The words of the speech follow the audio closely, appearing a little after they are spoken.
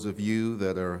of you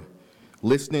that are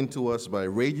listening to us by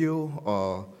radio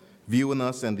or viewing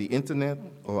us on the internet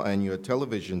or on your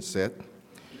television set,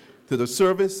 to the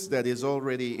service that is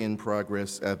already in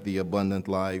progress at the Abundant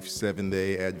Life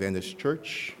Seventh-day Adventist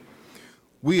Church.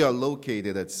 We are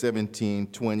located at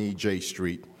 1720 J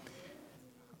Street.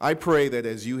 I pray that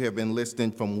as you have been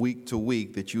listening from week to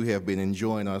week, that you have been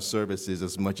enjoying our services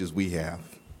as much as we have.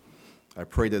 I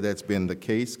pray that that's been the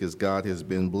case because God has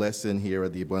been blessing here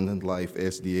at the Abundant Life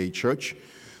SDA Church.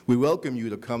 We welcome you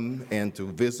to come and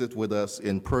to visit with us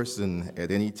in person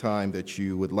at any time that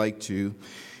you would like to.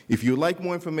 If you'd like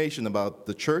more information about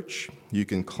the church, you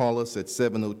can call us at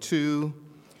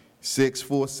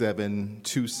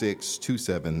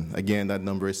 702-647-2627. Again, that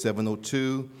number is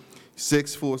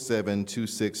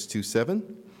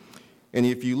 702-647-2627. And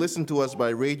if you listen to us by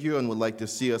radio and would like to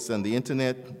see us on the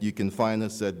internet, you can find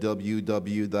us at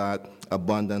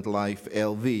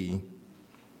www.abundantlifelv.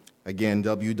 Again,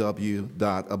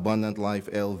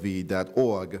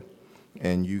 www.abundantlifelv.org,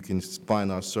 and you can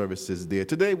find our services there.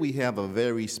 Today we have a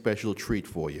very special treat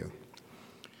for you.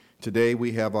 Today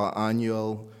we have our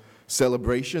annual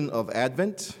celebration of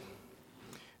Advent,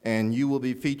 and you will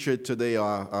be featured today,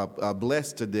 are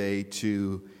blessed today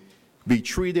to be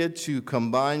treated to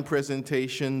combined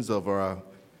presentations of our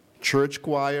church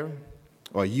choir,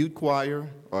 our youth choir,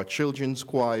 our children's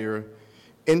choir,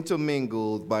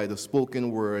 intermingled by the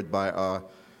spoken word by our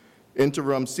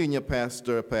interim senior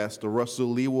pastor, Pastor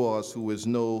Russell Lee Wars, who is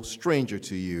no stranger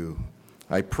to you.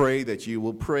 I pray that you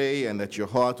will pray and that your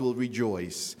heart will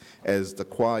rejoice as the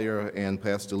choir and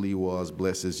Pastor Lee Wars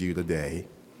blesses you today.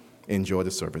 Enjoy the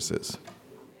services.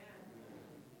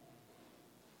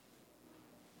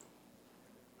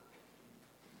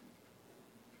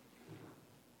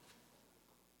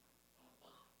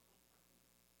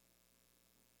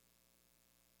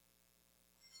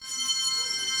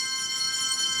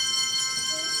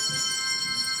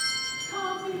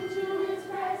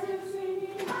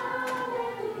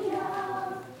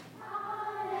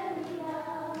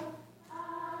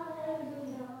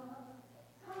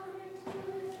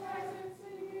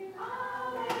 Hallelujah.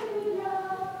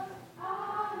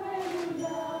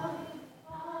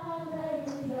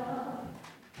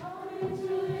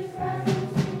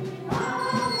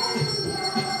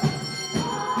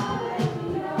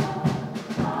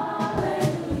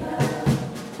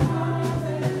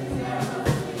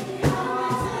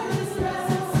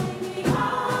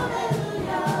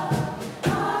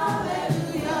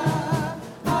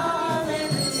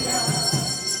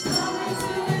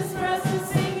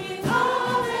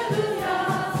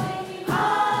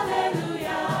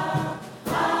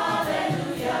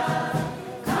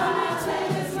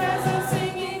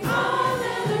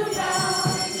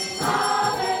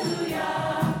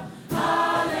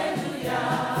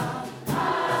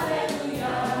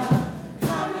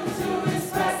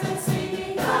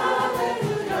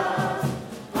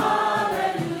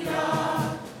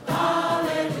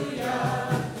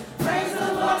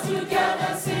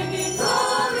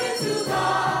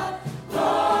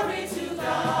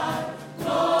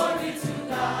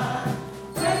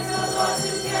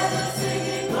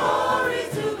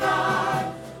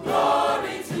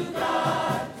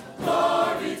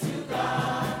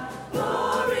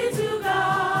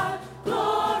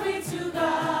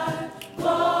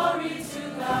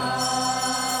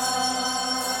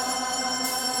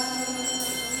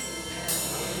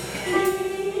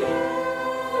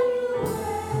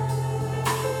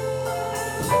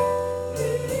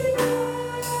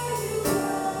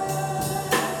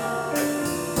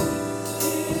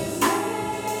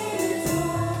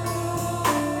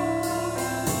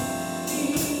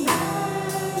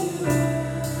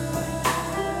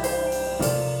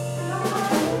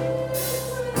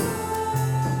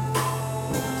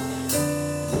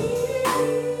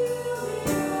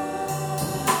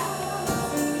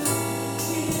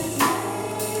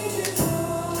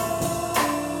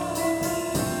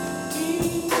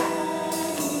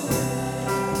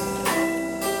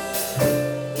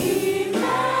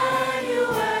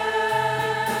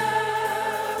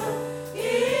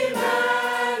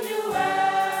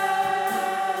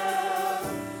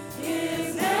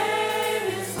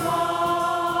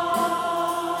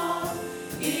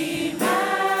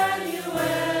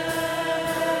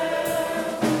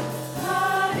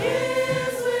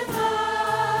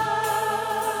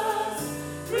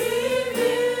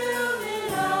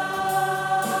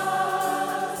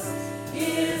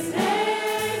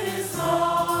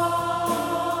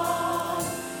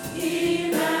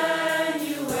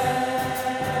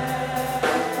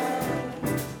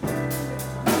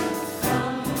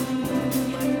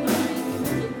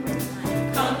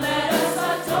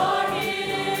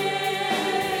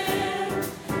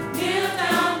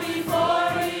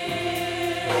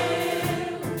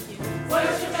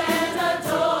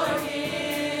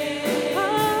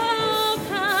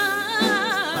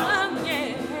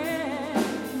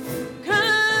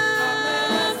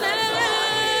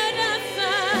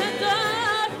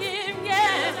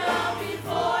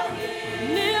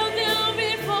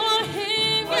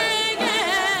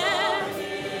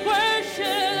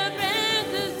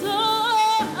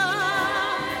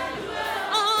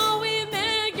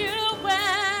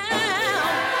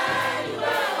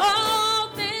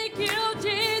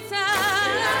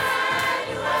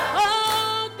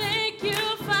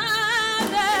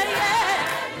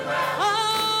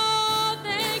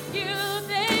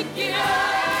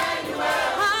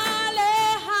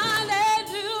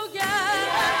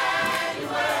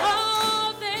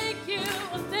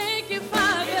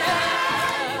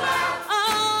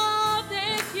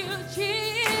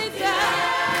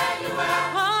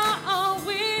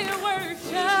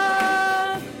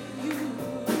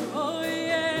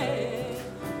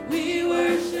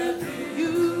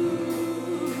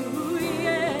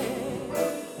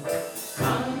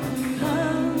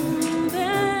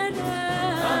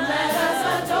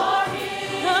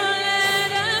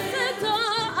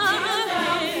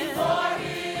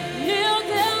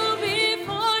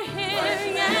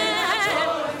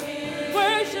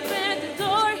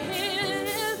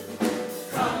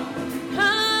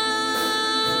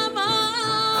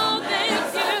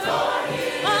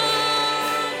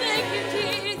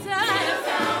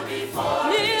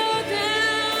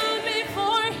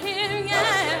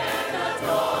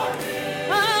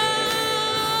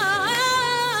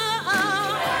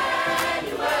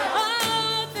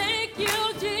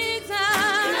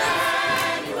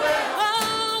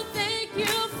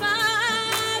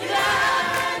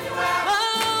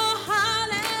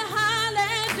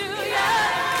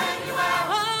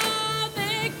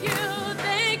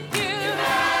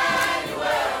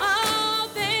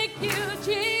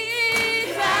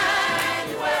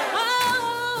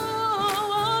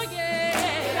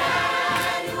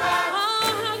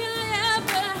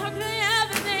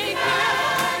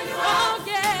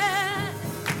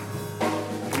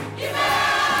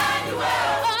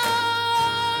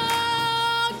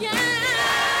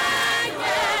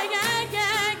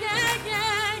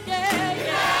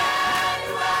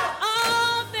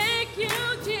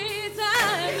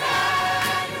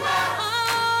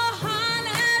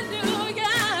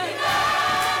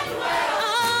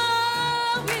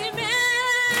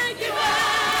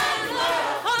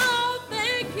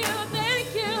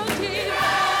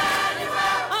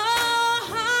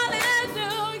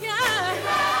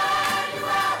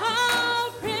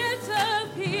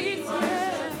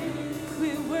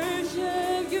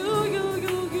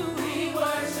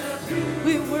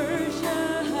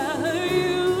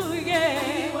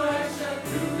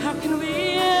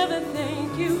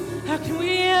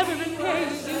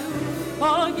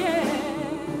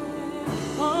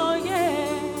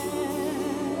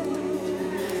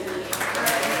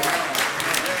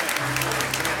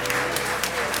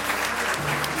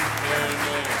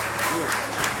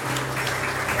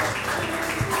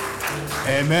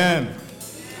 Amen.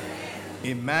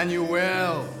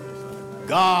 Emmanuel,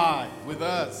 God with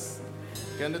us.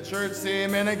 Can the church say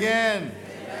amen again?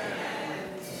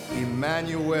 Amen.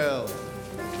 Emmanuel.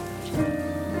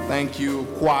 Thank you,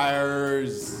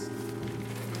 choirs,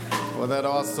 for that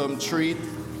awesome treat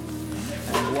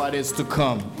and what is to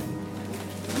come.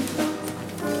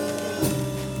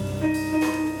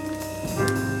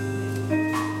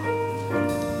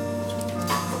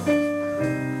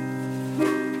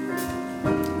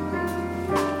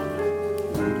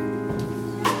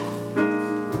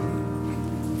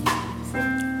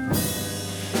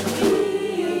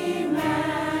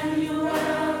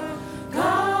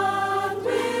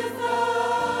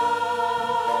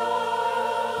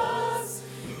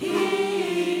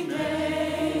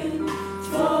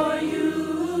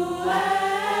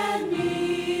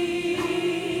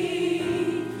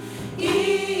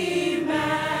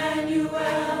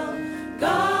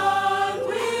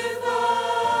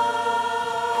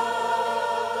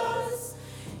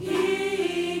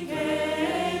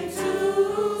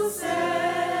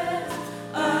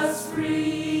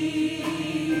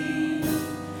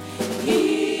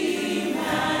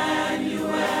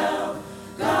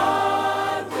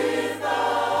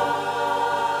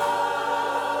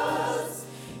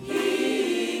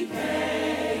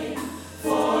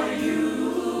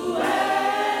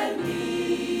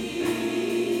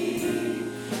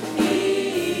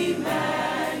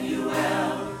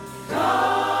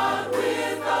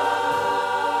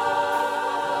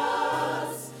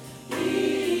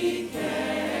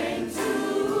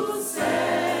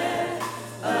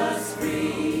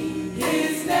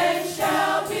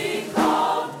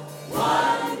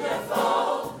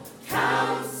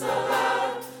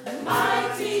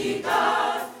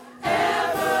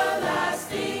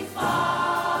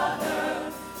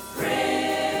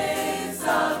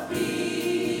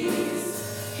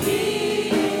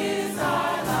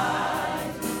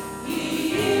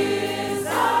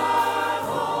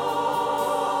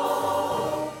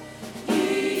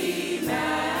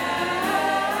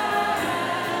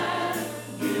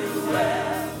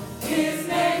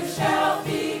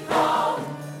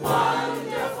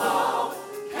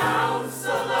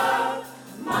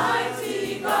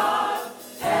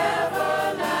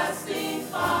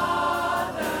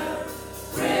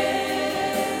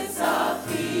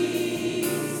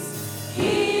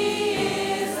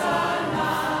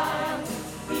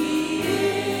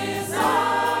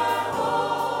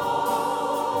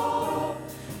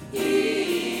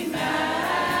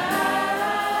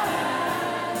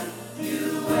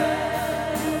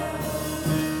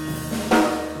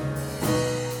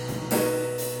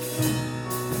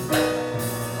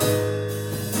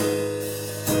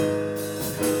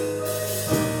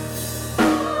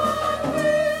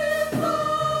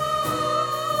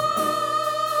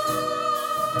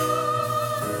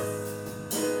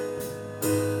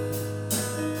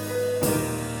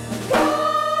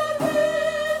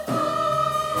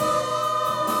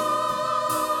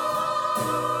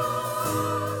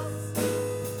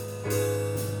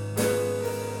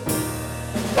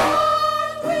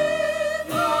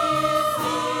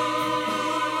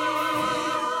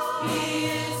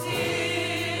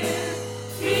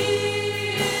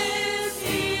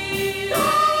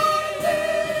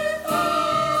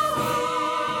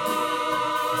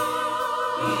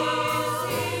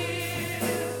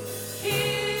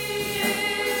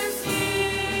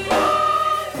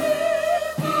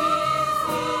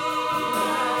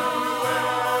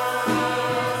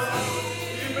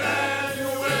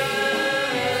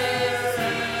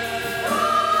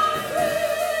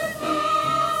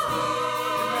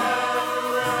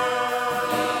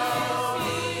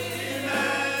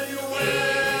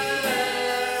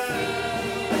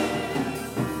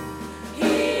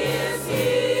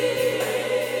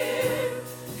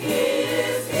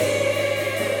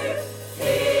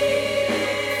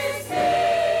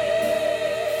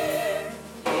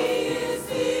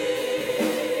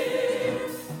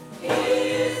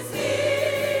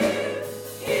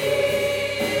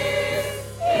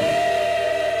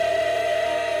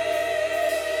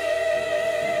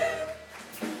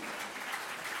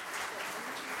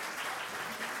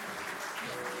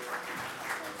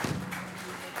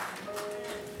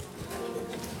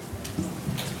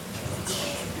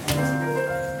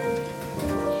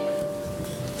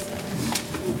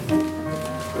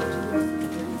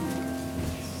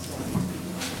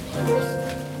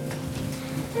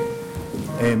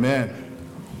 Amen.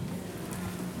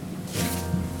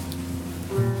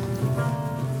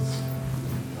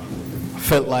 I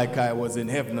felt like I was in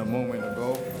heaven a moment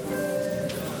ago.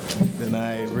 Then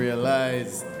I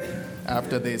realized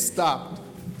after they stopped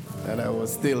that I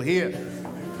was still here.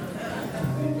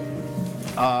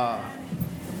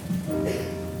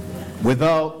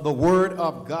 Without the word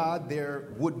of God, there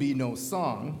would be no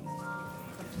song.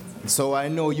 So I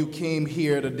know you came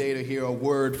here today to hear a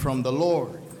word from the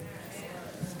Lord.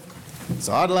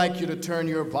 So I'd like you to turn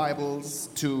your Bibles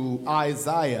to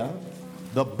Isaiah,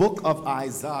 the book of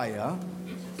Isaiah,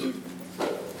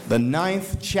 the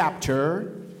 9th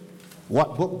chapter.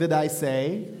 What book did I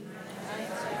say?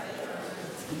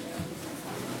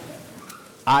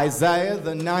 Isaiah,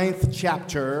 the 9th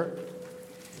chapter,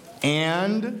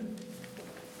 and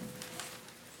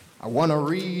I want to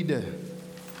read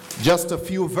just a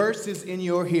few verses in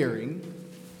your hearing.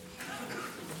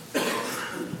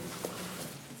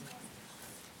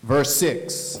 Verse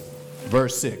 6.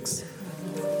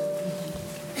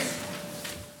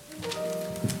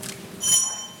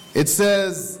 It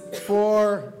says,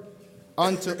 "For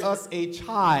unto us a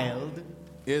child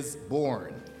is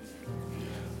born,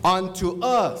 unto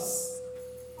us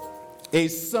a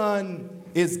son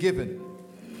is given,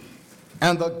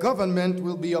 and the government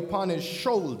will be upon his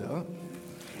shoulder,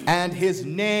 and his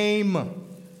name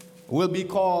will be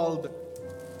called,"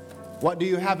 what do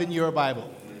you have in your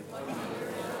Bible?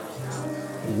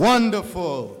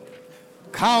 Wonderful,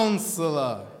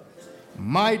 Counselor,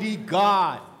 Mighty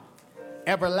God,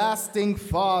 Everlasting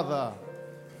Father,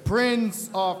 Prince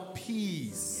of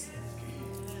Peace.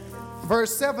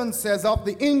 Verse 7 says, "Of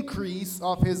the increase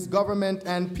of his government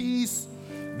and peace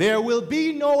there will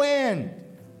be no end,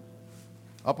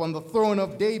 upon the throne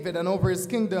of David and over his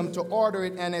kingdom, to order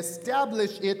it and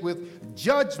establish it with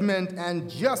judgment and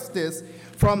justice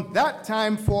from that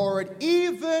time forward,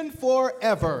 even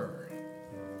forever.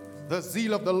 The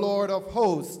zeal of the Lord of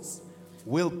hosts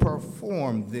will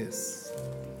perform this."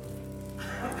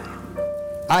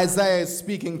 Isaiah is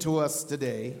speaking to us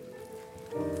today.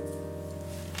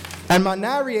 And my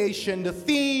narration, the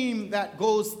theme that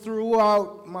goes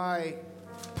throughout my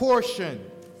portion,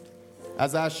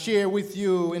 as I share with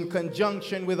you in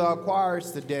conjunction with our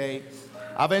choirs today,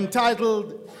 I've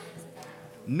entitled,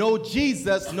 "No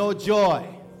Jesus, No Joy."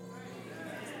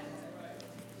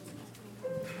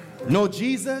 No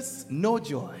Jesus, no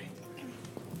joy.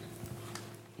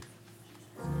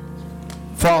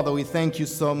 Father, we thank you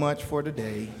so much for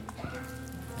today.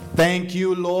 Thank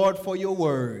you, Lord, for your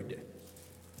word.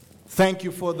 Thank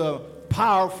you for the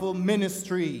powerful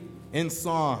ministry in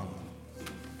song.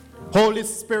 Holy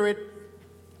Spirit,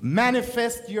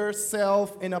 manifest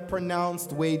yourself in a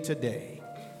pronounced way today.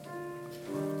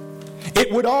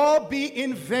 It would all be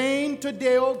in vain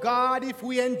today, oh God, if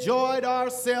we enjoyed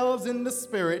ourselves in the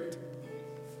Spirit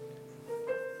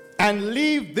and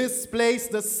leave this place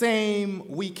the same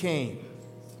we came.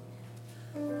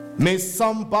 May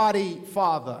somebody,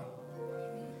 Father,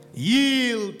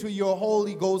 yield to your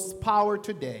Holy Ghost power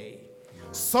today.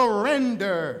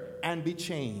 Surrender and be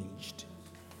changed.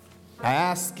 I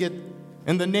ask it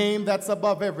in the name that's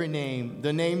above every name,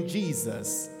 the name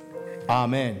Jesus.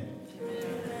 Amen.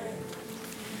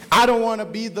 I don't want to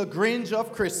be the Grinch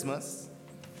of Christmas,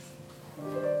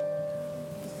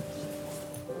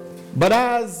 but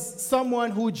as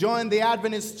someone who joined the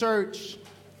Adventist church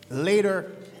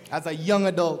later as a young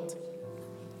adult,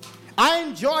 I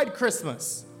enjoyed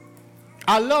Christmas.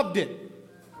 I loved it.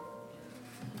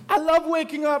 I love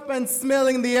waking up and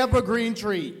smelling the evergreen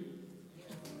tree.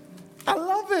 I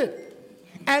love it.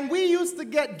 And we used to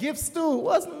get gifts too. It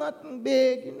wasn't nothing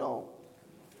big, you know.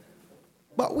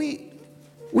 But we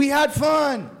had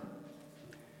fun.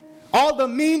 All the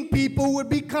mean people would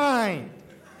be kind.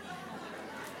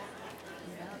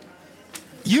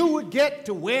 You would get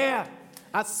to wear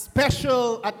a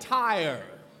special attire.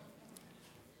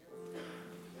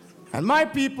 And my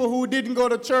people who didn't go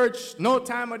to church no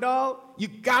time at all, you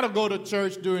gotta go to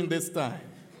church during this time.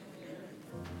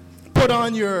 Put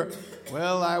on your,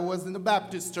 well, I was in the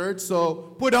Baptist church,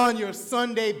 so put on your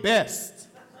Sunday best.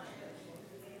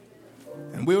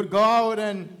 And we would go out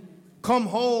and come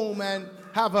home and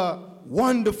have a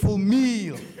wonderful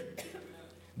meal.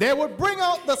 They would bring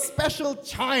out the special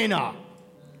china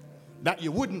that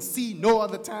you wouldn't see no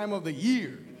other time of the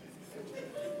year.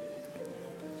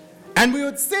 And we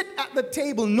would sit at the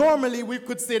table. Normally, we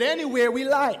could sit anywhere we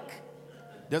like.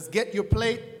 Just get your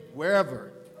plate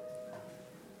wherever.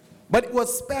 But it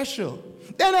was special.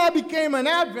 Then I became an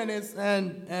Adventist,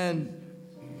 and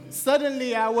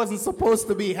suddenly I wasn't supposed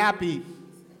to be happy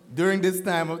during this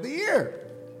time of the year.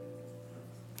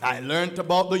 I learned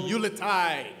about the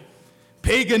Yuletide,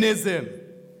 paganism,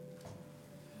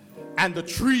 and the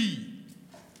tree,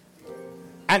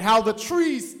 and how the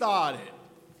tree started,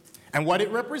 and what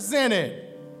it represented.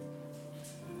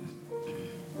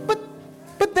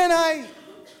 But then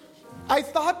I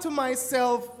thought to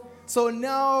myself, So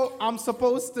now I'm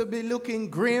supposed to be looking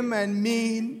grim and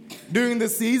mean during the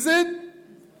season?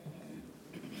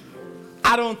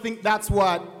 I don't think that's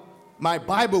what my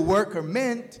Bible worker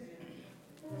meant.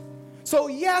 So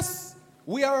yes,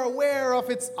 we are aware of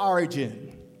its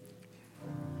origin.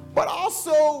 But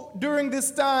also during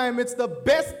this time, it's the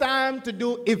best time to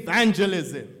do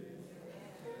evangelism.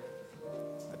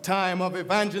 A time of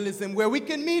evangelism where we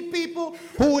can meet people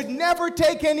who would never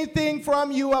take anything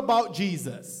from you about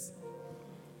Jesus,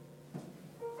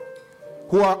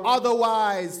 who are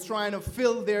otherwise trying to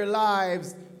fill their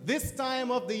lives this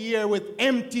time of the year with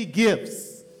empty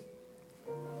gifts.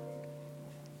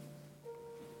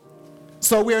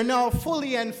 So we are now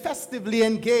fully and festively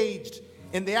engaged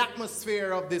in the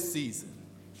atmosphere of this season.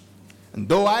 And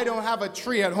though I don't have a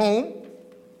tree at home,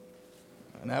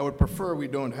 and I would prefer we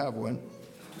don't have one,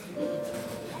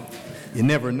 you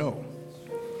never know.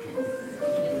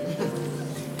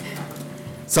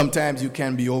 Sometimes you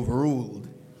can be overruled.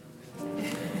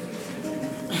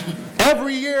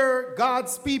 Every year,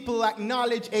 God's people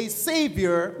acknowledge a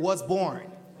Savior was born.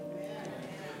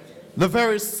 The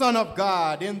very Son of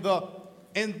God in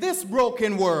this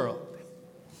broken world.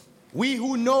 We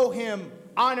who know him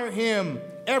honor him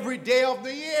every day of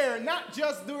the year, not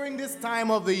just during this time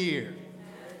of the year.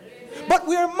 But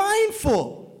we're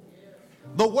mindful.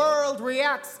 The world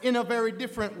reacts in a very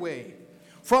different way.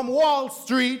 From Wall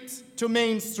Street to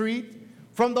Main Street,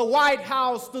 from the White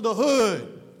House to the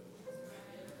hood,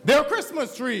 there are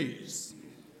Christmas trees,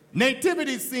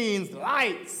 nativity scenes,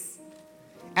 lights,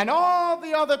 and all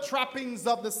the other trappings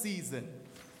of the season.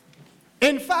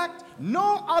 In fact,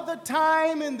 no other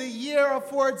time in the year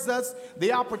affords us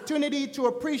the opportunity to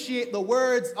appreciate the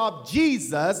words of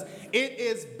Jesus. It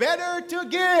is better to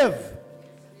give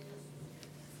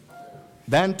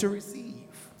than to receive.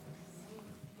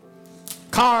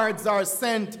 Cards are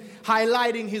sent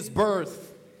highlighting his birth.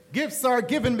 Gifts are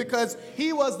given because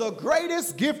he was the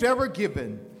greatest gift ever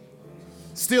given.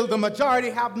 Still, the majority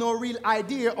have no real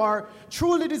idea or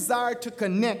truly desire to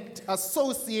connect,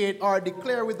 associate, or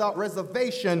declare without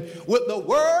reservation with the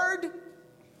Word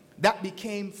that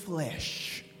became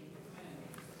flesh.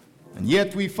 And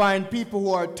yet we find people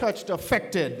who are touched,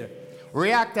 affected,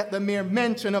 react at the mere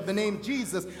mention of the name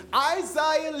Jesus.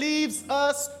 Isaiah leaves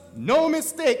us no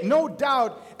mistake, no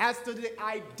doubt as to the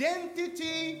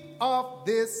identity of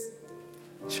this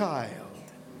child.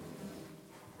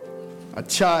 A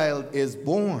child is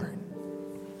born.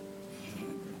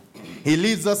 He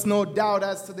leaves us no doubt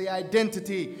as to the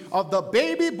identity of the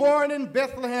baby born in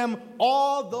Bethlehem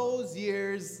all those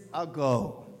years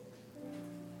ago.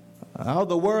 Now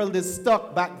the world is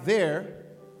stuck back there,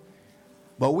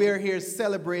 but we're here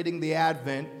celebrating the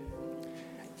Advent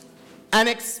and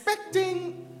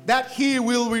expecting that he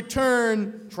will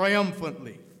return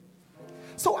triumphantly.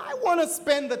 So I want to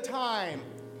spend the time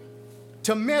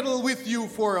to meddle with you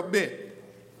for a bit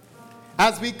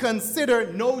as we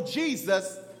consider no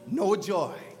Jesus, no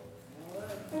joy.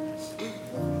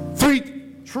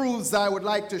 3 truths I would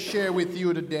like to share with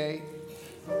you today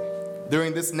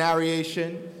during this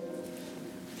narration.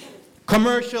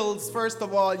 Commercials, first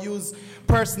of all, use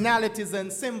personalities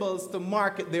and symbols to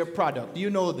market their product. You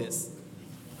know this.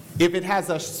 If it has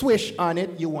a swish on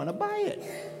it, you want to buy it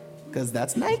because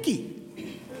that's Nike.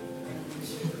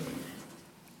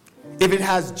 If it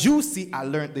has juicy, I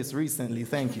learned this recently,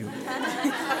 thank you.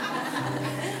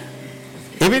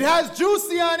 If it has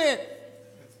juicy on it,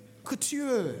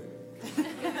 couture.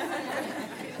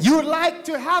 You'd like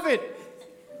to have it.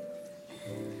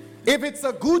 If it's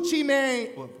a Gucci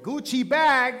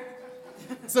bag,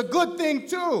 it's a good thing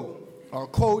too. Or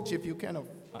Coach, if you can,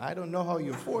 I don't know how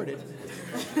you afford it.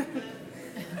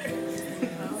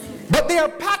 But they are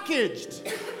packaged.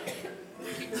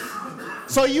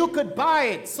 So you could buy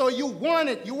it, so you want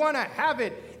it, you want to have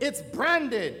it. It's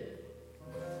branded.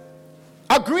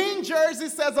 A green jersey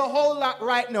says a whole lot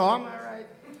right now. Am I right,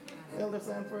 Elder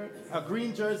Sanford? A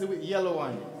green jersey with yellow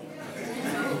on it.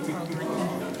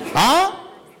 Huh?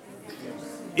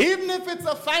 Even if it's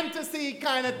a fantasy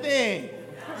kind of thing.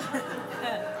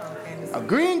 A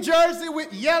green jersey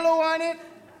with yellow on it,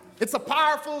 it's a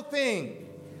powerful thing.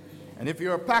 And if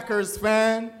you're a Packers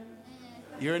fan,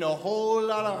 you're in a whole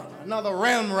lot of another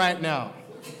realm right now.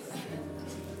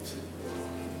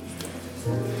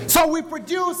 So we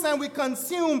produce and we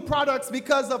consume products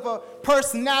because of a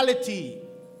personality.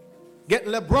 Get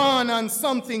LeBron on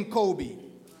something, Kobe.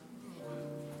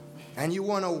 And you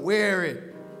want to wear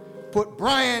it. Put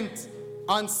Bryant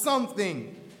on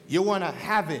something. You want to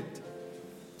have it.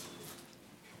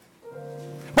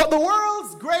 But the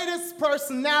world's greatest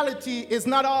personality is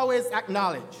not always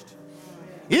acknowledged.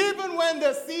 Even when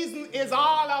the season is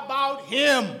all about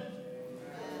him.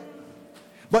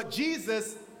 But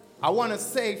Jesus, I want to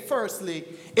say firstly,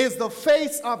 is the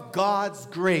face of God's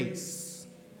grace.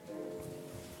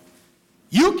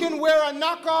 You can wear a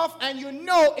knockoff and you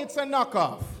know it's a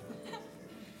knockoff.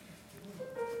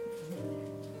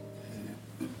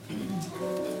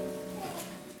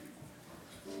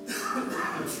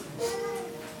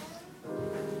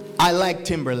 I like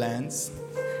Timberlands.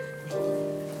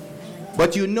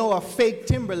 But you know a fake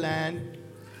Timberland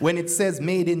when it says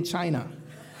made in China.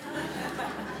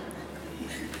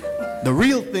 The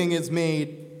real thing is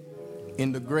made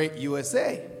in the great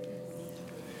USA.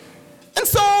 And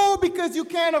so, because you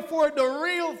can't afford the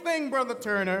real thing, Brother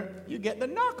Turner, you get the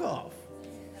knockoff.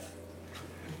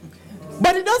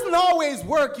 But it doesn't always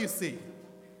work, you see.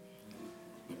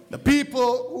 The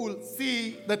people who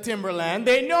see the Timberland,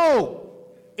 they know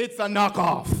it's a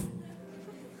knockoff.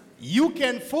 You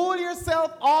can fool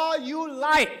yourself all you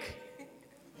like.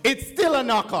 It's still a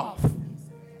knockoff.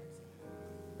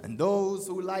 And those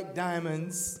who like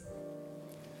diamonds,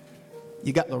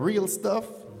 you got the real stuff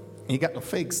and you got the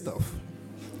fake stuff.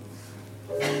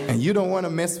 And you don't want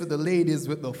to mess with the ladies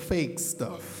with the fake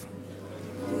stuff.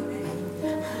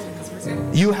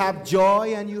 You have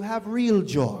joy and you have real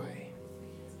joy.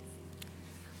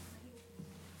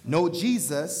 No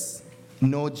Jesus,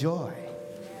 no joy.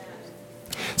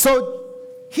 So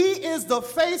he is the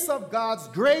face of God's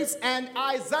grace, and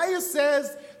Isaiah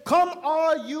says, come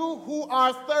all you who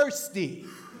are thirsty.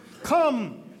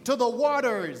 Come to the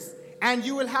waters and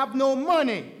you will have no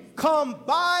money. Come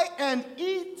buy and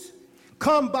eat.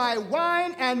 Come buy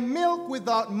wine and milk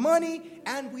without money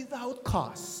and without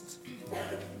cost.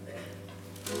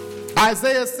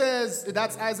 Isaiah says,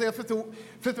 that's Isaiah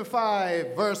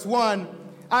 55 verse 1.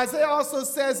 Isaiah also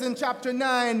says in chapter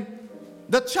 9,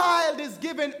 the child is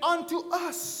given unto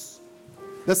us.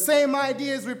 The same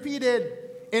idea is repeated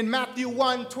in Matthew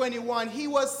 1:21. He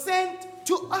was sent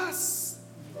to us.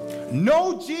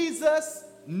 No Jesus,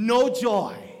 no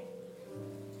joy.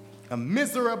 A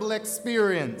miserable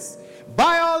experience.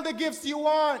 Buy all the gifts you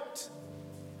want.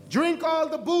 Drink all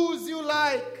the booze you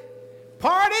like.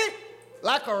 Party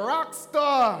like a rock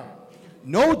star.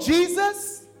 No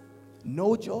Jesus,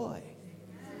 no joy.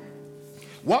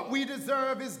 What we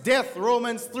deserve is death,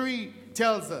 Romans 3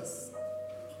 tells us.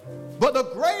 But the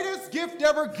greatest gift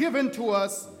ever given to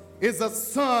us is the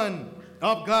Son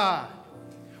of God.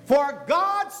 For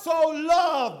God so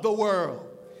loved the world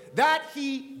that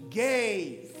he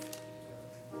gave.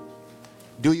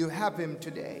 Do you have him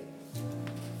today?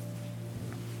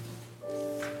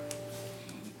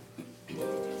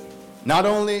 Not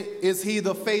only is he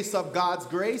the face of God's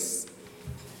grace,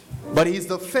 but he's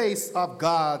the face of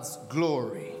God's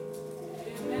glory.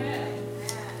 Amen.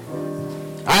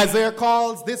 Isaiah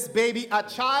calls this baby a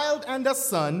child and a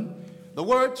son. The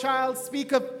word child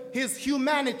speaks of his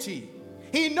humanity.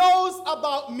 He knows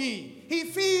about me. He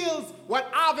feels what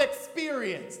I've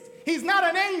experienced. He's not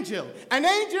an angel. An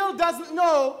angel doesn't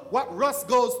know what Russ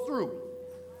goes through.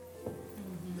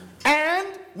 And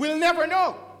will never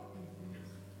know.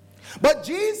 But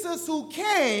Jesus, who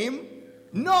came,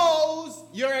 knows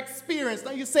your experience.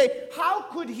 Now you say, how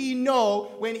could he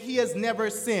know when he has never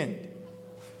sinned?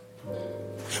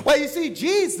 Well, you see,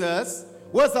 Jesus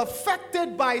was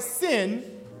affected by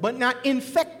sin, but not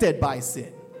infected by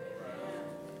sin.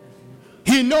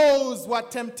 He knows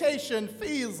what temptation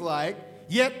feels like,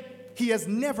 yet he has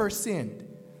never sinned.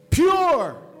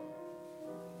 Pure,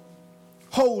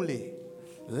 holy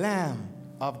Lamb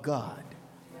of God.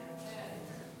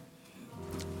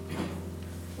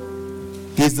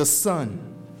 He's the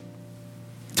Son,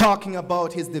 talking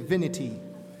about his divinity.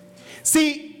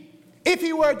 See, if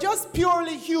he were just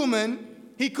purely human,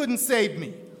 he couldn't save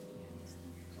me.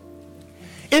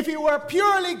 If he were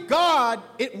purely God,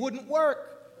 it wouldn't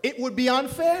work. It would be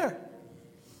unfair.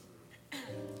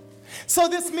 So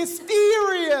this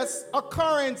mysterious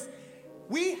occurrence,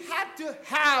 we had to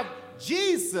have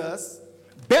Jesus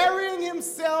burying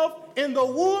himself in the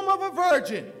womb of a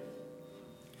virgin,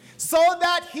 so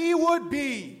that he would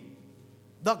be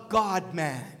the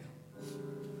God-man.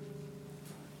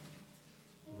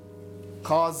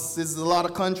 Causes a lot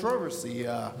of controversy.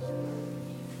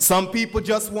 Some people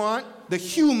just want the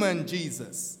human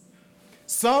Jesus.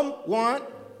 Some want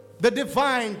the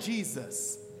divine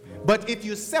Jesus. But if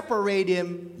you separate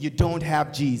him, you don't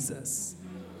have Jesus.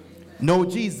 No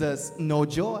Jesus, no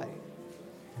joy.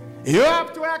 You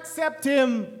have to accept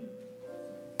him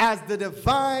as the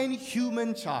divine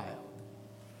human child.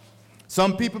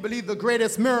 Some people believe the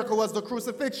greatest miracle was the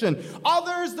crucifixion,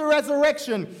 others the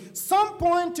resurrection. Some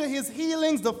point to his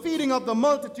healings, the feeding of the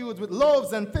multitudes with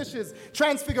loaves and fishes,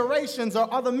 transfigurations, or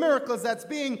other miracles that's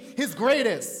being his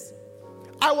greatest.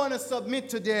 I want to submit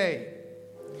today,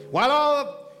 while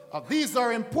all of these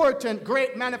are important,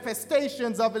 great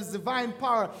manifestations of his divine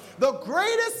power, the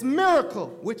greatest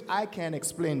miracle, which I can't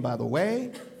explain by the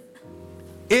way,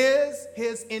 is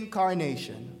his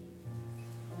incarnation.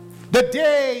 The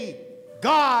day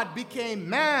God became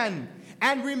man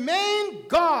and remained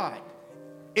God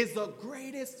is the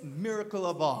greatest miracle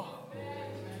of all.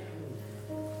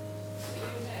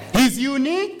 He's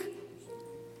unique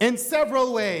in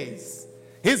several ways.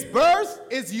 His birth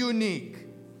is unique.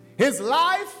 His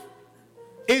life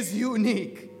is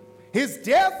unique. His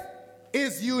death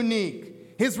is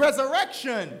unique. His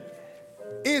resurrection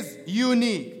is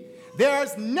unique.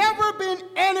 There's never been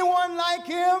anyone like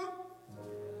him,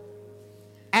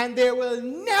 and there will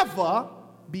never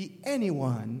be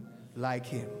anyone like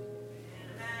him.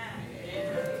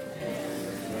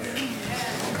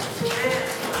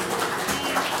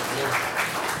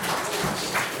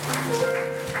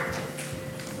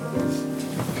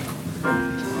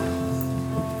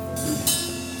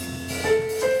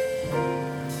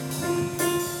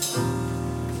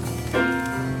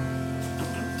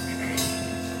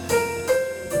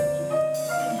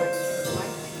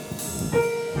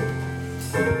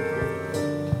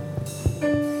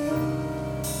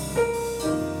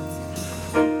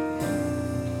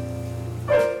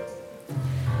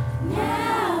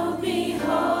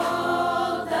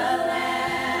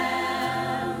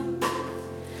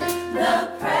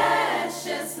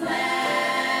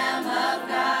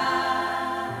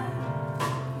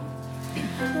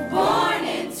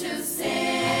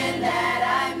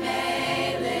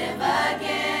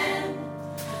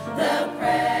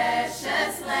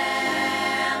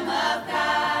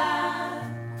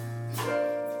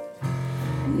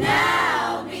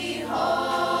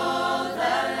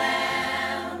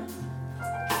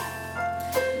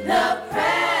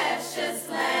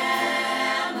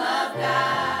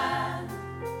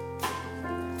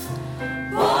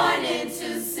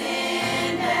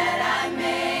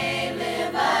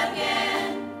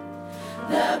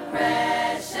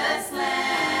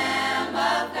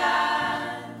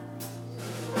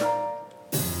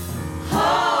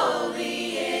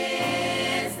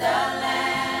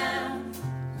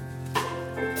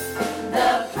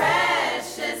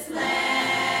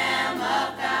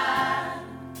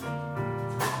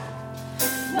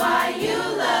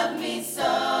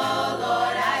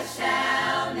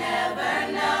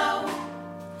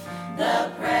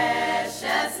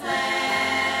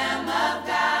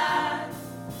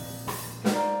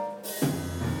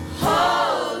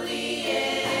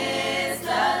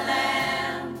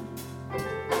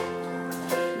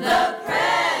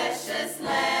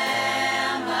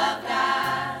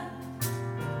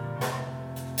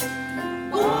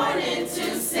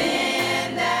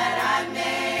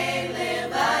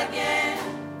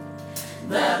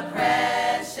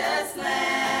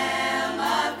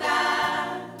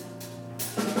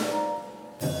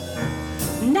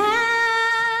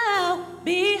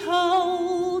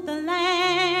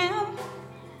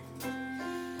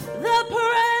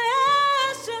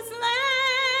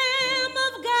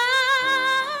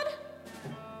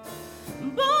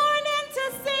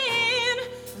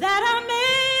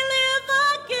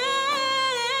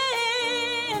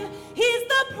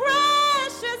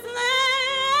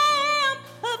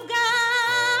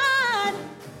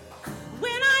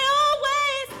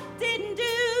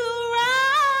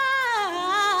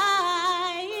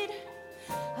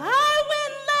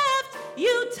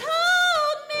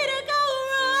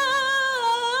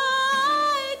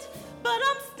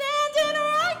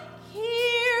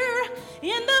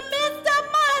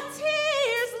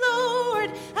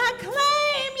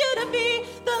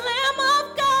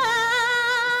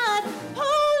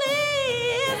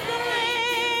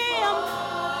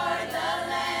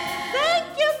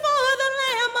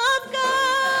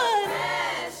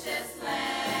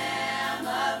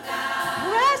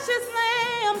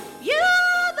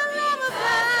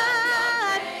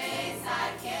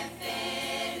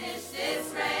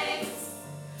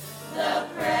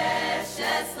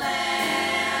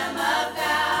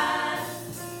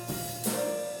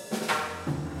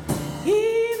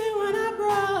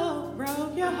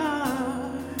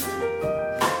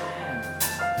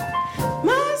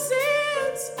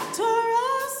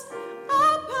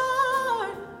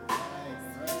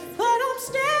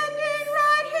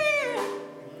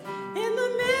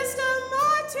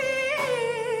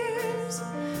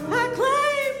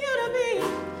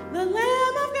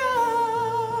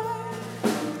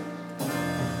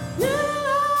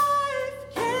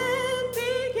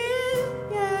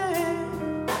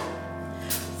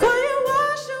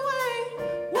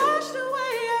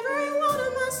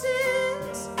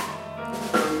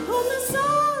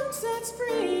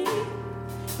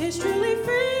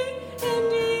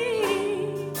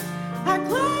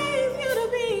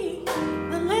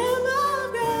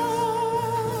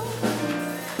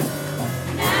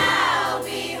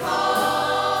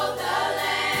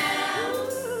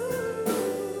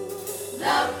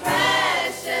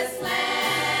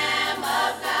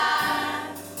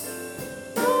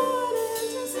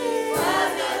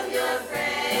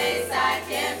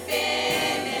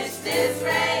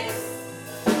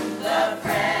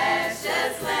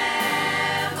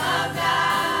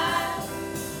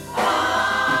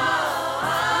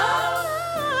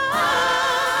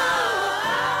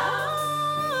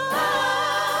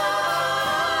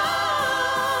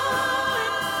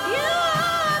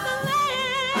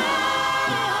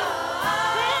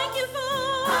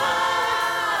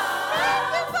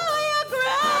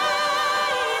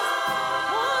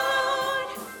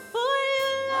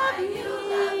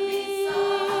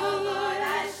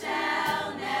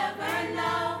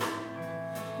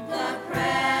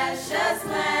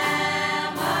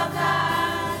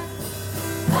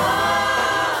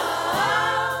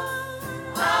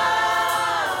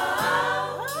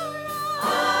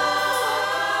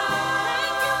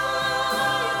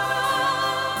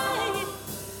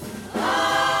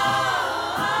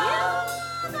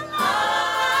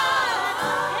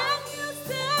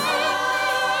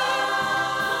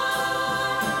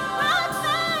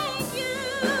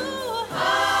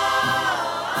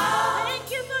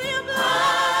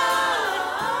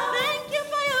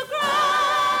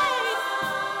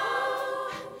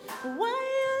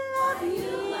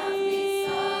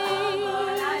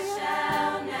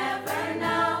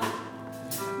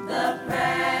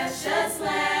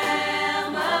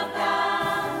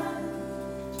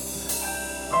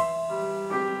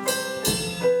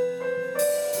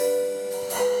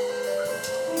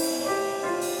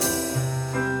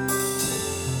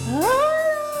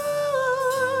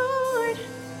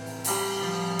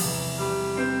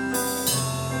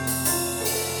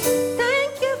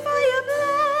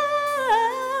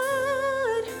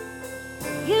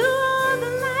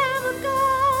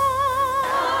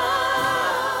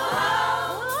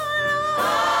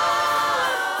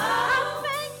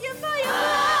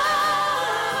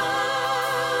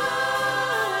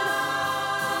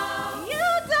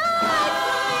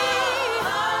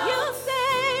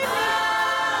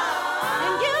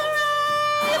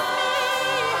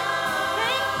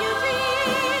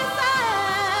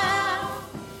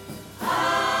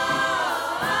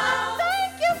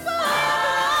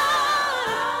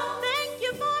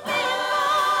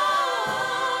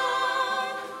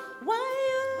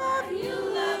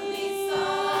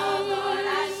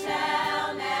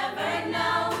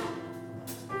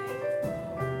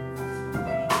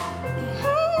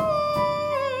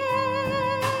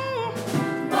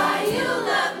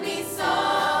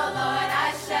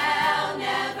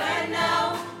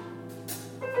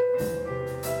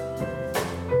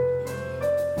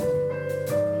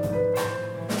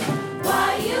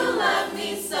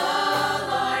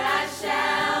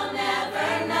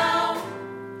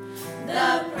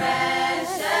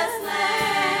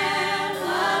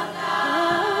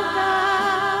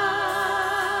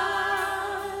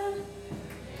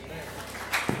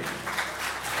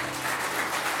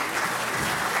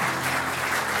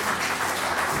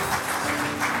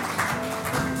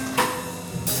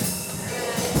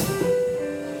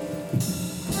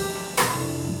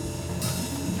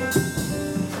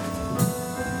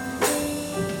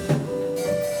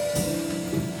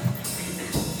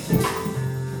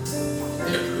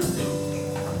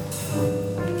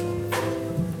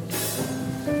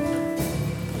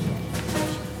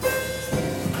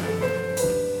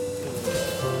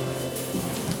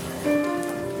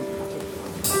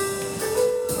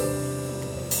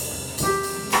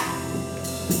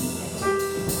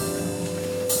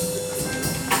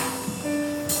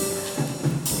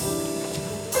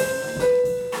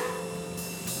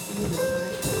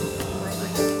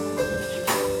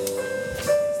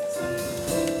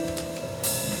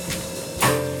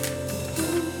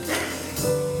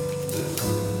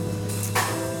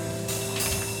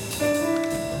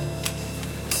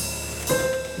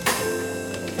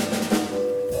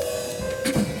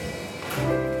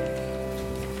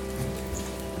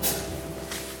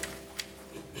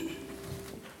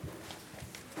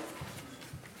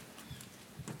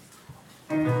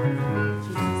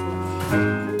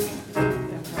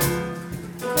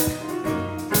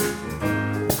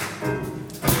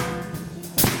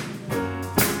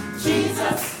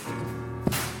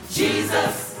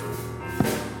 Jesus.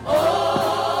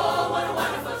 Oh, what a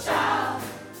wonderful child.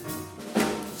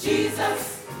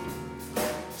 Jesus,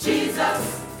 Jesus,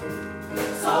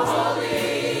 so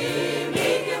holy,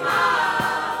 meek and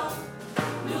mild.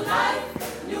 New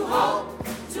life, new hope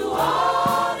to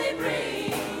all he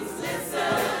brings.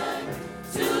 Listen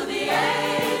to the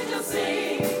angels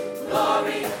sing.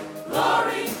 Glory,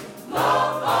 glory,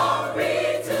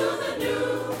 glory to the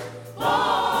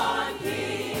newborn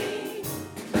King.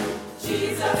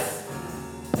 Jesus,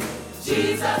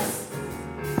 Jesus,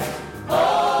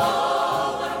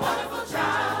 oh, what a wonderful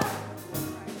child.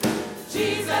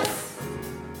 Jesus,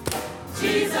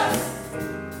 Jesus,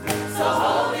 so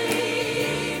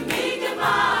holy, meek and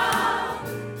mild.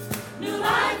 New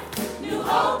life, new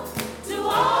hope to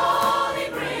all he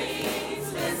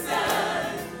brings.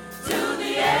 Listen to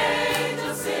the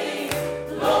angels sing.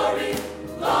 Glory,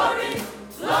 glory,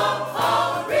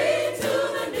 glory to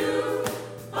the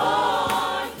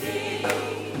newborn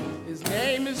King. His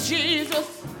name is Jesus,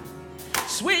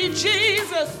 sweet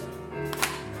Jesus.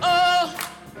 Oh,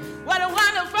 what a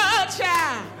wonderful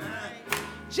child.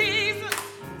 Jesus,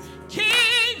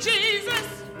 King Jesus,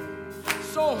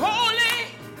 so holy,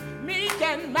 meek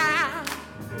and mild.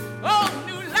 Oh,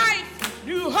 new life,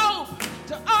 new hope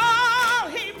to all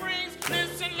he brings.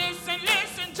 Listen, listen,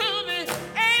 listen to the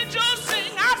angels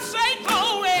sing. I say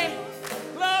glory,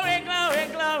 glory, glory,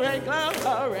 glory,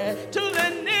 glory to the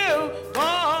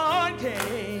newborn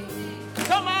King.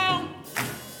 Come on,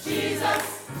 Jesus,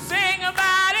 sing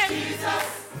about it.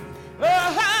 Jesus,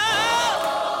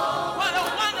 Oh, what a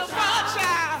wonderful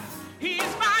child.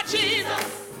 He's my Jesus,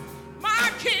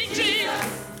 my King Jesus.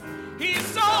 He's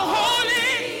so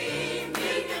holy.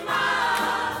 meek and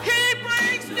mild. He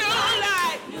brings new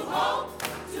life. New hope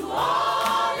to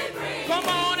all he brings. Come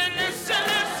on and listen,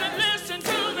 listen, listen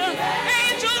to the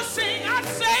angels sing. I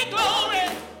say glory,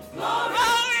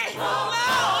 glory,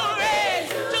 glory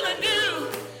to the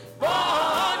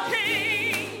newborn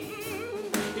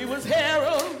King. He was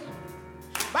heralded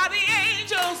by the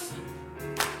angels,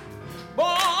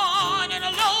 born in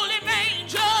a lowly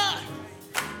manger.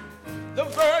 The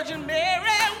Virgin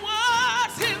Mary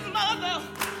was his mother,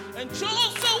 and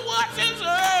Joseph was his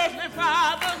earthly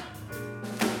father.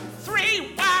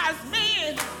 3 wise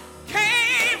men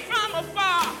came from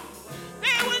afar.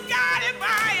 They were guided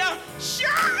by a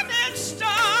shining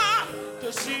star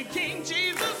to see King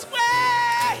Jesus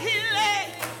where he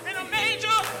lay in a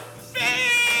manger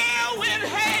filled with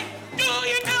hay. Do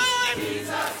you know him?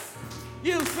 Jesus,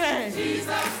 You sing.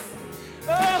 Jesus,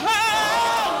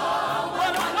 Oh,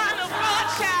 what a wonderful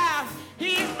child.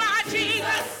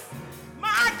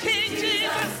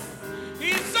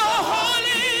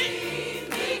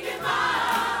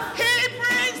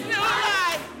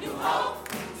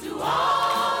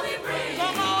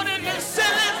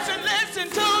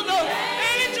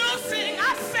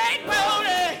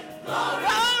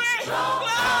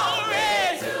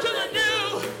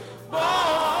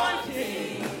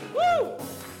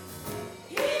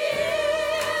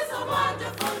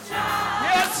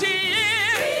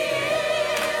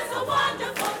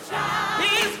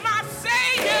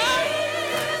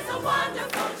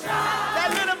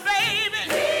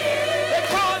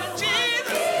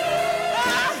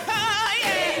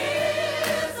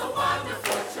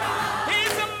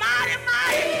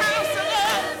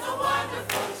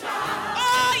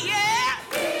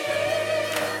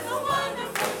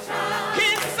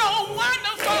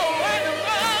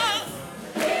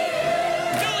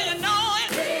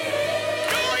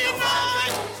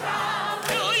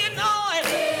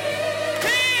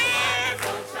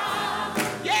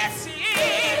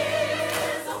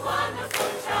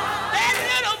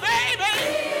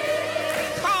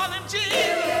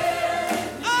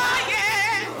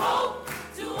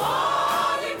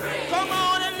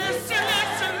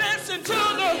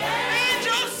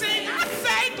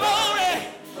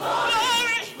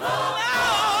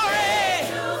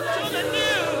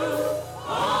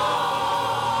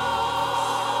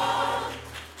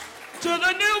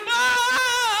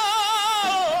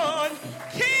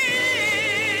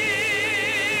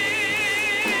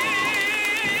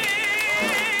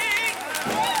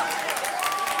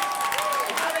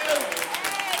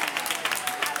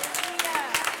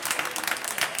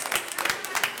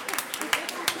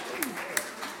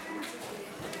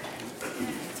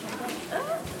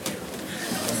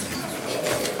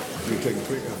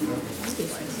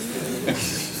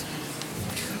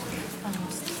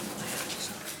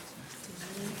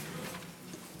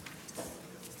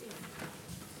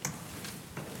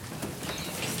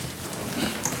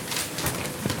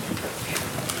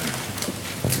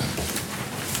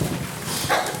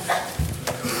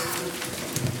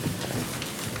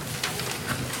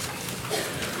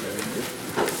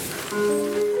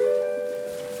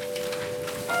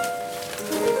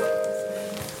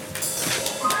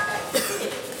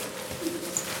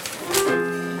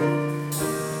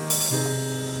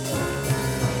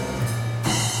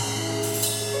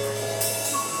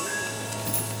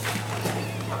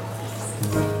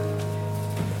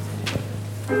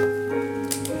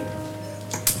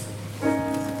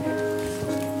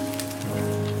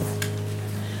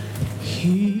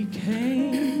 He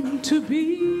came to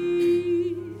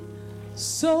be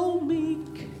so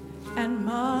meek and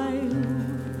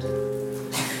mild,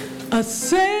 a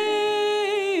Savior,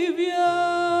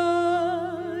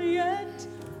 yet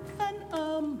an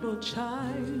humble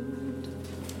child,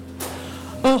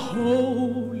 a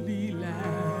holy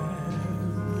Lamb,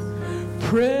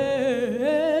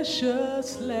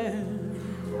 precious Lamb.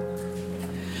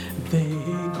 They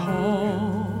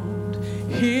called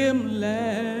him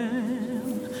Lamb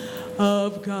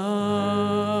of God.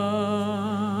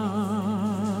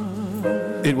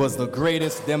 It was the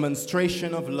greatest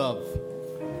demonstration of love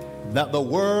that the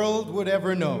world would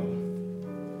ever know.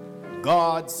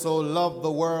 God so loved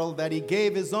the world that he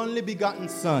gave his only begotten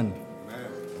Son.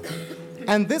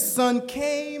 And this Son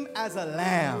came as a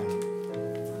lamb.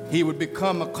 He would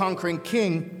become a conquering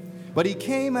king, but he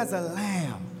came as a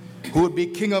lamb who would be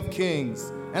King of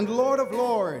Kings and Lord of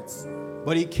Lords.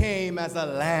 But he came as a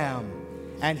lamb,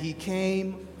 and he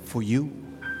came for you.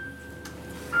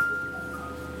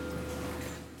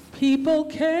 People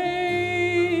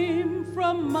came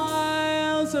from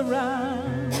miles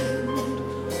around,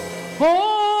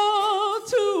 oh,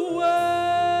 to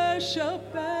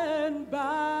worship and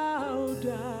bow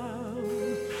down.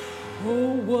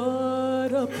 Oh,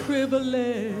 what a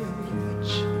privilege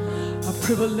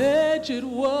it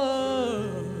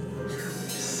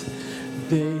was.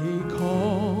 They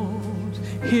called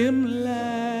him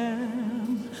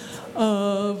Lamb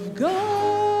of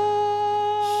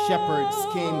God. Shepherds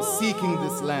came seeking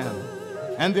this lamb,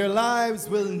 and their lives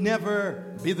will never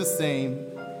be the same.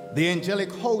 The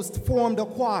angelic host formed a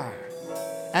choir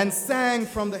and sang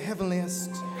from the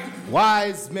heavenliest.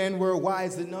 Wise men were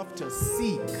wise enough to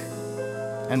seek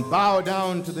and bow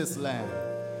down to this lamb.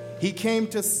 He came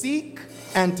to seek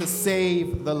and to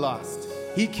save the lost.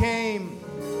 He came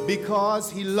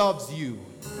because he loves you.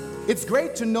 It's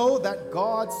great to know that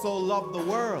God so loved the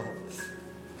world,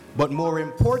 but more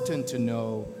important to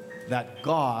know that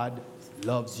God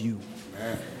loves you.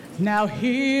 Now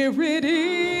here it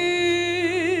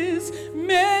is,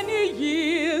 many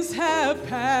years have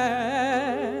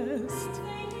passed.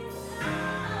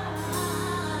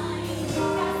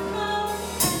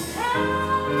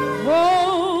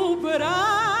 Oh, but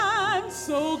I'm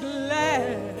so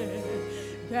glad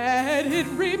that it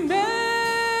remains.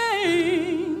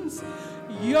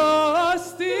 You're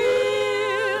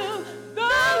still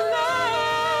the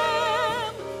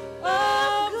Lamb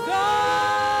of God.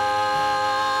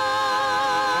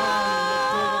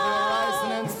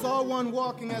 And saw one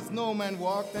walking as no man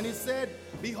walked, and he said,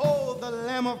 "Behold, the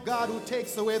Lamb of God who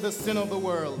takes away the sin of the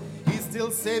world." He's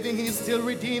still saving, he's still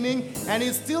redeeming, and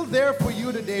he's still there for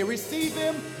you today. Receive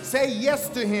him, say yes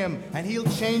to him, and he'll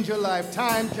change your life.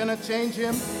 Time cannot change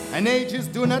him, and ages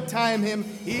do not time him.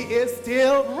 He is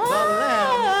still the Lamb of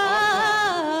God.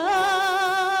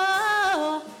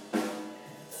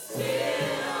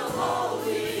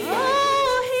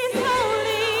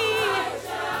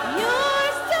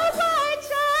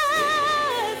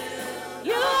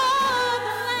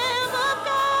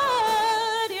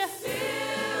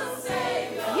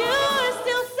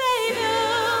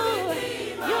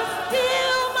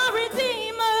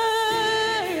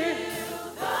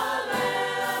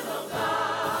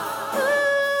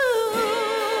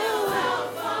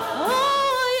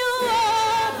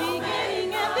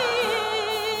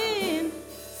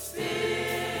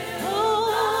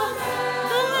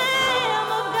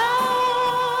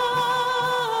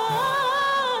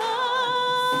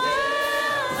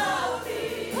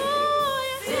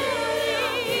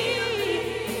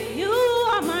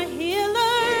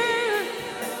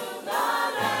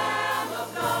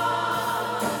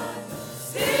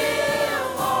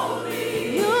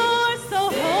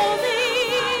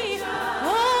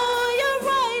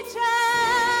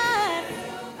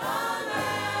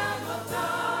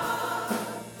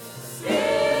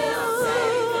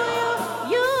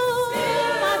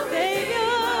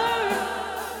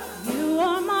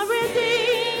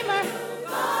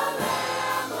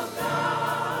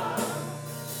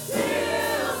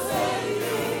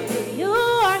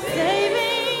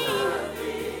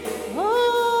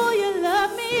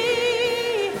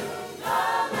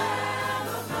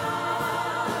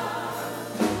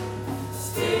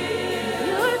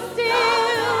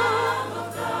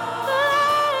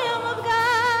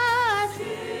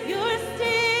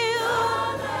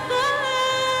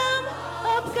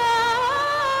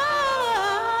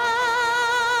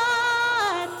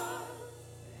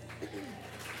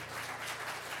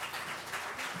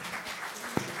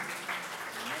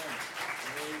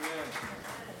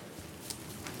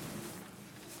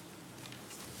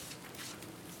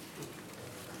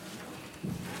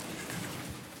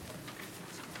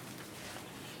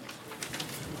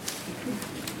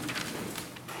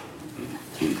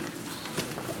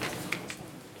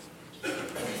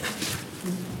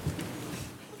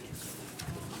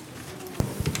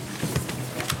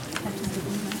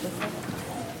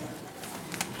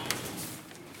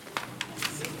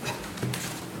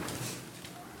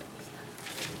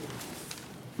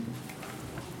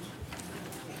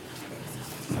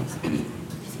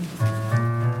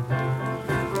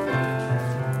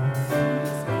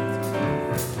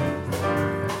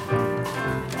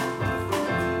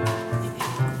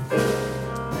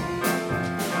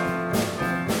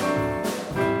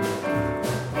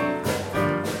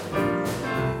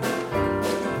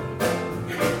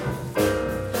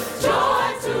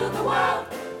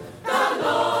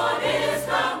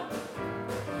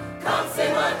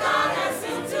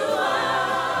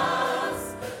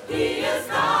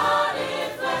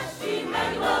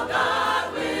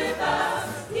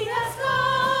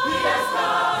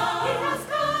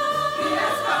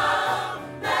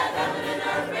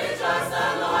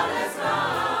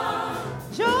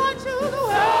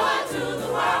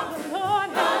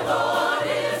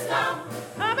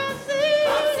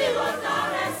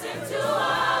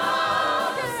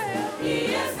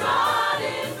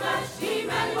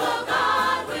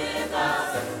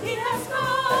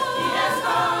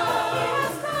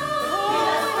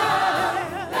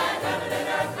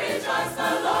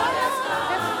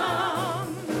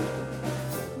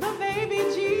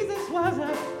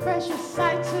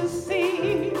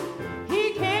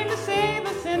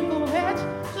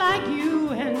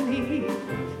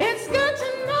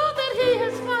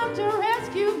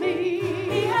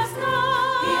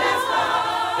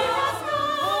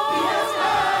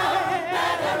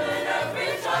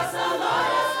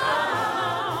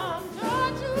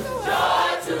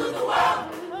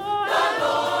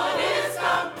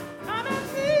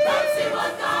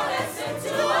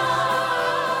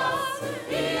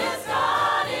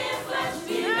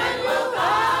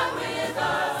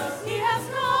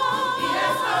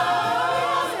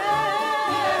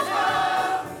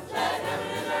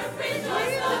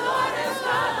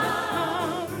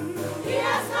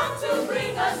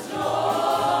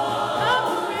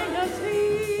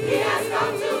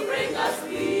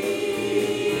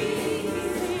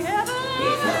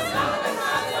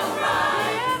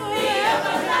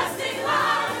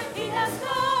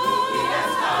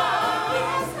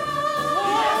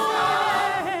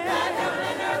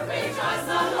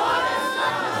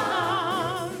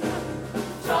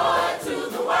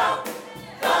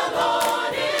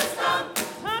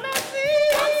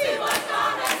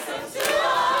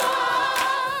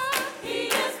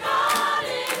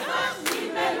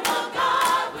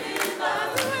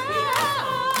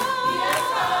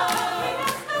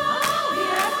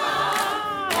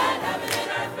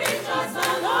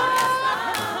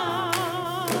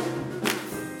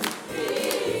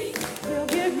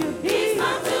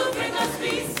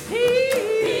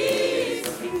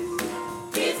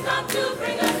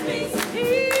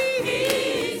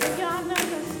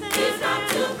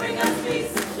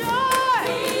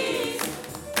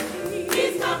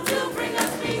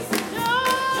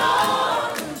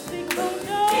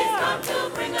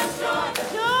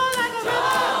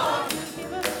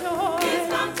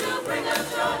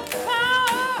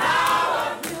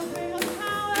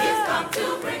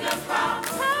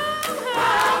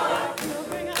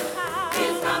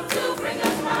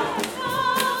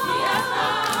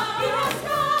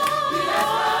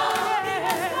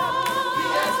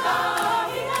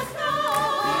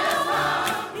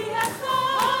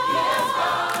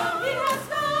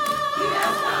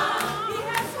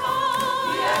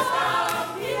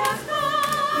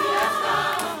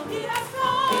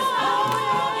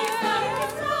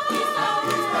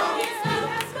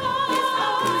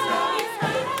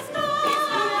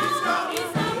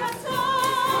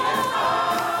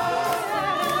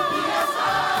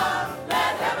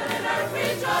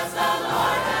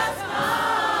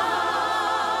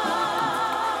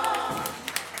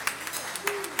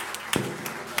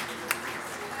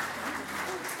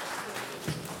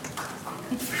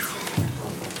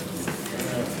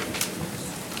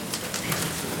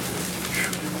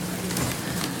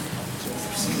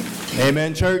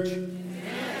 Amen, church.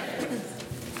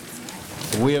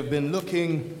 We have been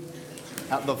looking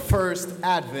at the first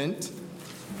Advent,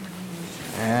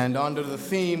 and under the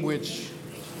theme which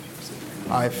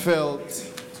I felt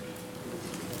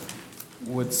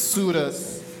would suit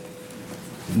us,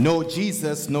 no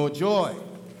Jesus, no joy.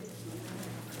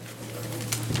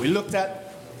 We looked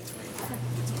at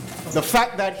the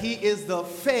fact that he is the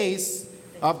face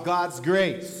of God's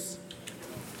grace.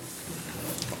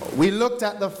 We looked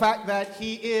at the fact that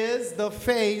he is the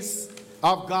face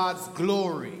of God's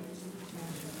glory.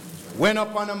 Went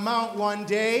up on a mount one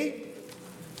day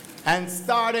and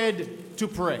started to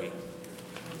pray.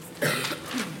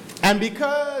 And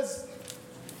because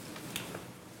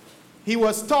he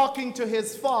was talking to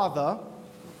his father,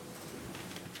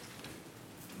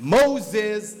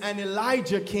 Moses and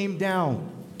Elijah came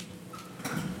down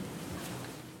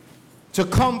to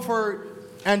comfort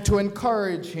and to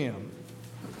encourage him.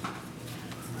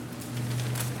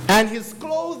 And his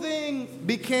clothing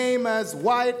became as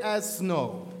white as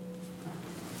snow.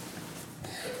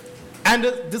 And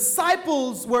the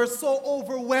disciples were so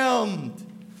overwhelmed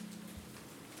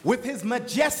with his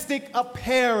majestic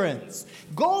appearance.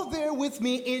 Go there with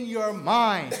me in your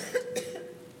mind.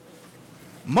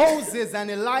 Moses and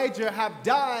Elijah have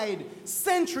died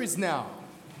centuries now.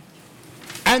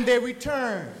 And they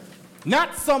returned.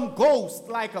 Not some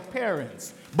ghost-like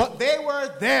appearance, but they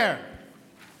were there.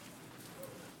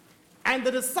 And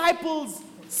the disciples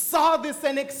saw this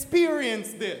and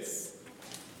experienced this.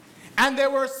 And they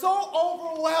were so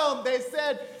overwhelmed, they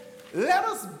said, let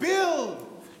us build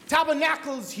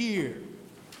tabernacles here.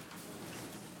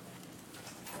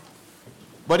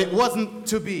 But it wasn't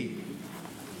to be.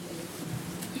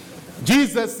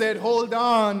 Jesus said, hold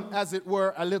on, as it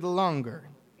were, a little longer.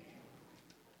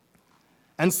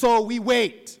 And so we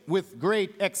wait with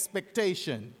great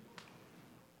expectation.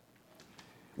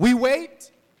 We wait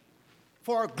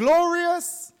for a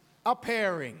glorious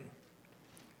appearing.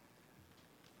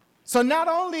 So not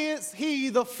only is he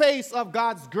the face of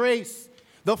God's grace,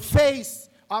 the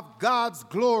face of God's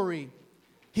glory,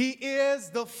 he is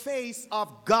the face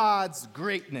of God's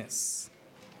greatness.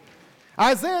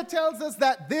 Isaiah tells us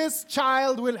that this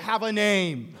child will have a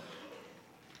name.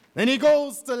 And he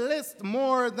goes to list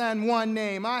more than one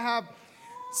name. I have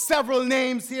several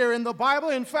names here in the Bible.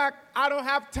 In fact, I don't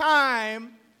have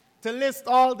time to list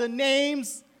all the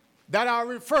names that are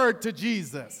referred to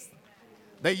Jesus.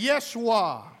 The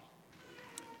Yeshua.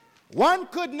 One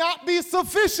could not be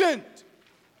sufficient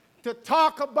to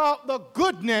talk about the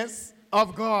goodness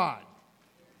of God.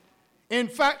 In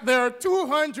fact, there are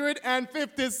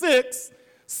 256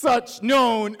 such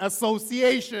known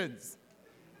associations.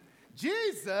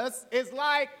 Jesus is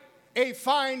like a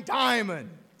fine diamond.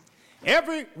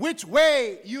 Every which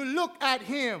way you look at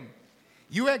him,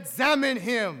 you examine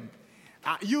him,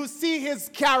 you see his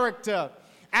character,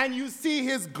 and you see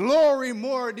his glory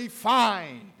more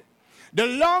defined. The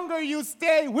longer you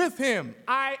stay with him,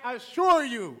 I assure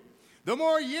you, the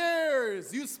more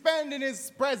years you spend in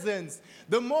his presence,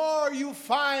 the more you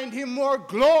find him more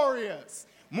glorious,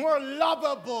 more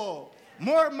lovable,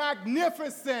 more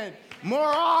magnificent,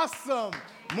 more awesome,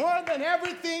 more than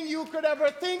everything you could ever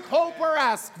think, hope, or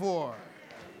ask for.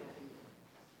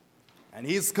 And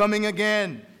he's coming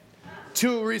again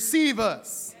to receive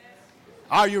us.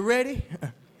 Are you ready?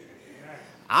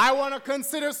 I want to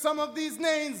consider some of these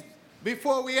names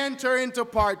before we enter into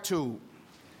part 2.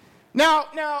 Now,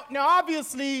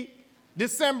 obviously,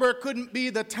 December couldn't be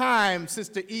the time,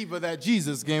 Sister Eva, that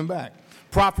Jesus came back.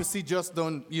 Prophecy just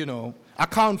don't,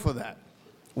 account for that.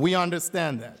 We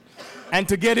understand that. And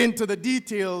to get into the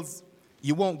details,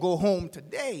 you won't go home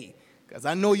today, because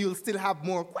I know you'll still have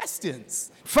more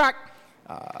questions. In fact,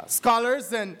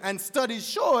 scholars and studies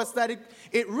show us that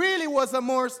it really was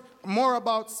more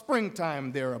about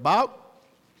springtime thereabout.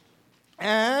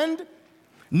 And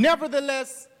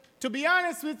nevertheless, to be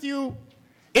honest with you,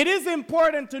 it is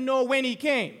important to know when he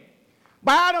came.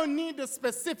 But I don't need the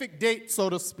specific date, so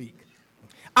to speak.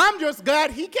 I'm just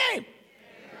glad he came.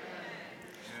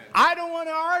 I don't want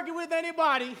to argue with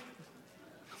anybody.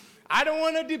 I don't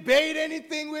want to debate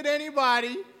anything with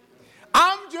anybody.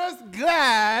 I'm just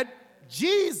glad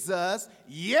Jesus,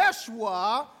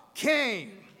 Yeshua,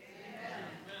 came.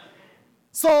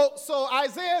 So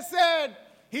Isaiah said,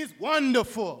 he's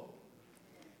wonderful.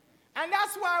 And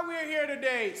that's why we're here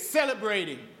today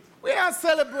celebrating. We're not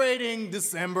celebrating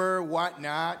December,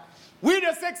 whatnot. We're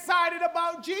just excited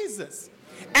about Jesus.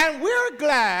 And we're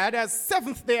glad, as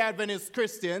Seventh-day Adventist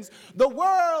Christians, the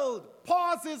world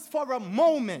pauses for a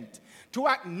moment to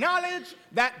acknowledge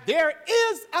that there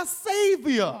is a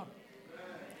Savior.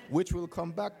 which will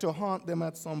come back to haunt them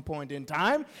at some point in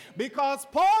time, because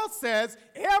Paul says,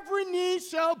 every knee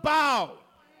shall bow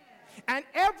and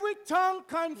every tongue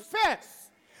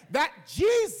confess that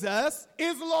Jesus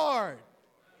is Lord.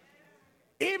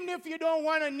 Even if you don't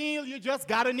want to kneel, you just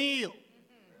got to kneel.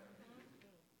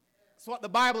 That's what the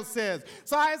Bible says.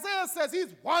 So Isaiah says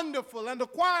he's wonderful, and the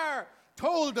choir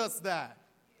told us that.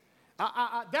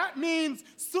 That means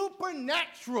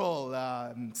supernatural,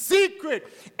 secret,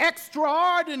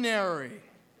 extraordinary.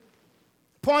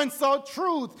 Points out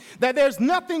truth that there's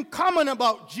nothing common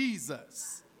about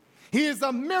Jesus. He is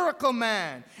a miracle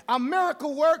man, a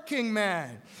miracle working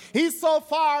man. He's so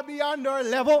far beyond our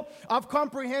level of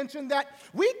comprehension that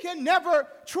we can never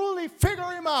truly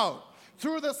figure him out.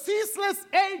 Through the ceaseless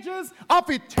ages of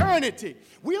eternity,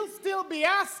 we'll still be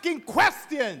asking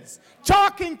questions,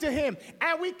 talking to him,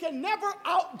 and we can never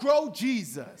outgrow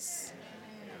Jesus.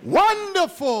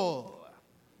 Wonderful.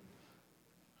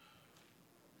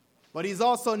 But he's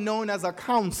also known as a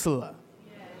counselor.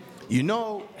 You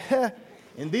know,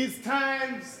 in these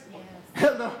times,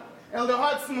 Elder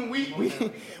Hudson,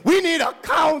 we need a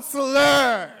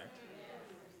counselor.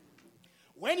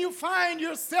 When you find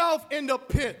yourself in the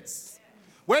pits,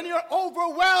 when you're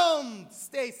overwhelmed,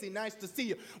 Stacy, nice to see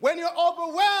you. When you're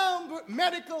overwhelmed with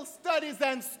medical studies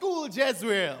and school,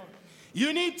 Jezreel,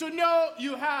 you need to know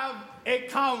you have a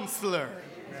counselor.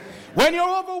 When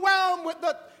you're overwhelmed with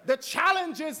the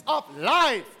challenges of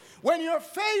life, when you're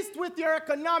faced with your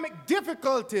economic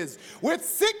difficulties, with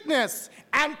sickness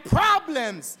and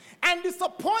problems and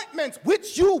disappointments,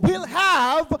 which you will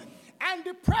have, and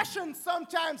depression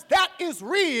sometimes that is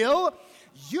real,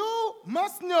 you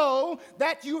must know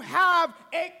that you have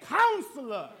a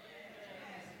counselor.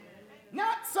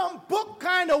 Not some book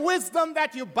kind of wisdom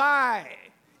that you buy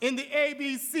in the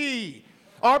ABC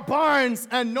or Barnes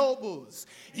and Nobles.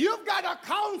 You've got a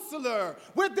counselor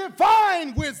with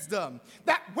divine wisdom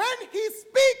that when he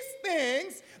speaks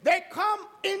things, they come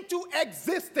into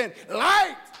existence.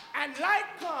 Light, and light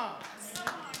comes.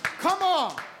 Come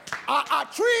on.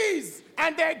 Trees,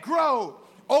 and they grow.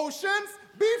 Oceans,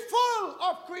 be full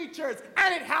of creatures,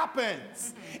 and it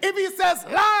happens. If he says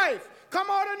life, come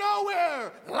out of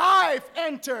nowhere, life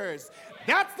enters.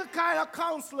 That's the kind of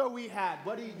counselor we had,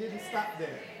 but he didn't stop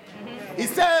there. He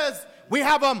says, we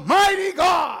have a mighty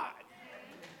God.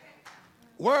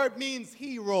 Word means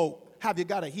hero. Have you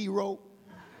got a hero?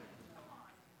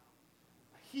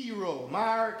 Hero.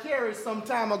 Mariah Carey some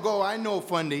time ago, I know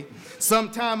Fundy, some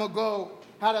time ago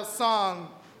had a song,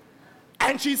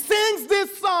 and she sings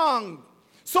this song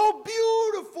so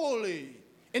beautifully,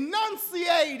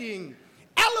 enunciating,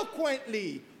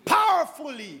 eloquently,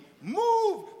 powerfully,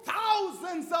 move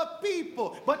thousands of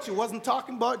people. But she wasn't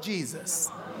talking about Jesus.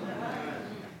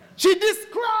 She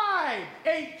described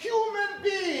a human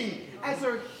being as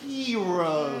her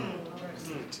hero.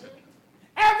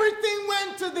 Everything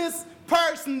went to this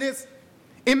person, this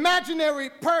imaginary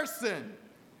person,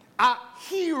 a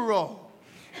hero.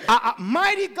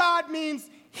 Mighty God means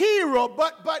hero,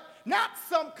 but not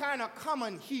some kind of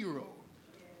common hero.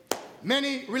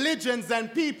 Many religions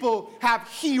and people have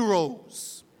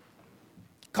heroes.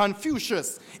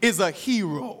 Confucius is a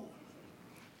hero.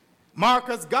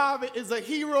 Marcus Garvey is a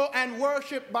hero and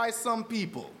worshipped by some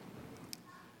people.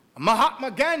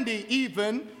 Mahatma Gandhi,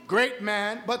 even, great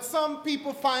man, but some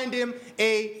people find him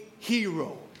a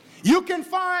hero. You can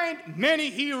find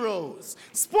many heroes.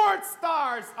 Sports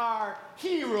stars are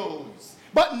heroes,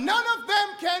 but none of them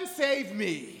can save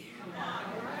me.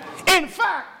 In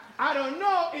fact, I don't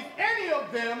know if any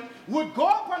of them would go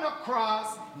up on a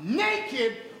cross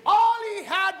naked. All he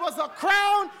had was a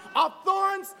crown of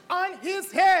thorns on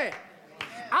his head.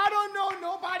 I don't know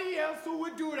nobody else who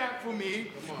would do that for me,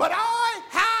 but I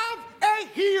have a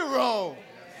hero,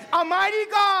 a mighty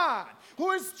God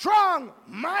who is strong,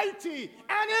 mighty,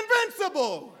 and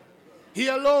invincible. He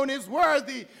alone is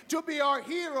worthy to be our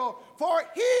hero, for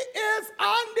he is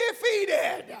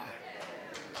undefeated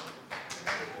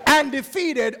and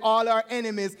defeated all our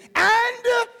enemies,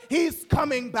 and he's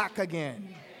coming back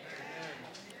again.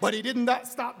 But he didn't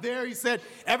stop there. He said,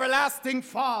 everlasting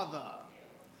Father.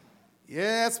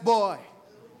 Yes, boy.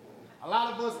 A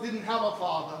lot of us didn't have a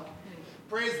father.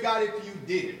 Praise God if you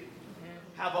did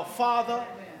have a father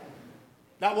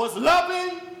that was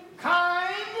loving,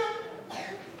 kind,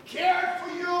 cared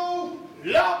for you,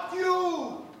 loved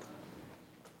you,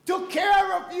 took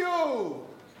care of you,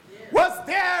 was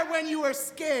there when you were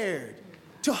scared,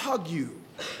 to hug you,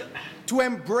 to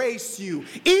embrace you,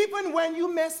 even when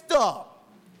you messed up.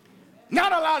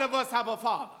 Not a lot of us have a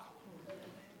father.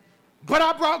 But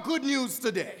I brought good news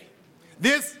today.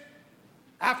 This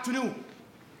afternoon,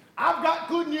 I've got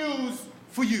good news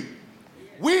for you.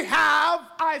 We have,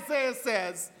 Isaiah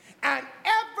says, an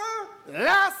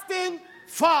everlasting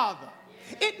Father.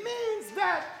 It means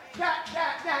that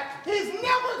he's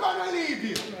never going to leave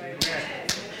you.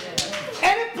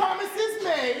 Any promises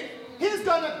made, he's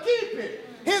going to keep it.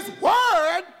 His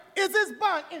word is his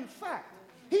bond. In fact,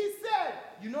 he said,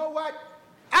 you know what?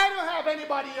 I don't have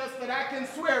anybody else that I can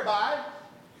swear by.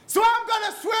 So I'm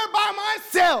going to swear by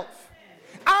myself.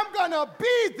 I'm going to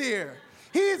be there.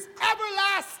 He's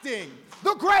everlasting,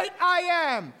 the great I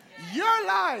am. Your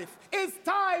life is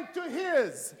tied to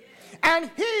his, and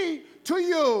he to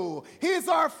you. He's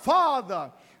our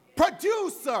Father,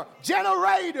 producer,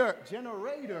 generator.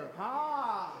 Generator.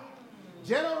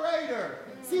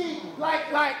 See,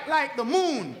 like the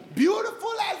moon,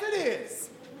 beautiful as it is,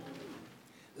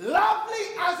 lovely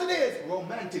as it is,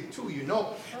 romantic too, you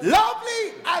know,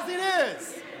 lovely as it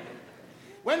is,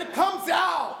 when it comes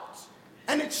out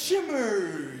and it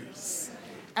shimmers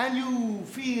and you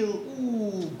feel,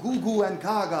 ooh, goo and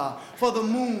gaga for the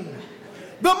moon.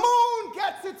 The moon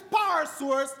gets its power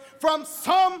source from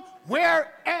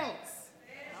somewhere else.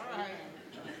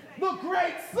 The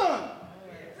great sun,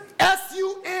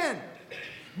 S-U-N.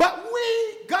 But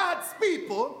we, God's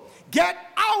people, get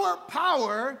our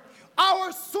power,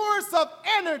 our source of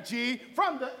energy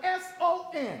from the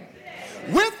S-O-N.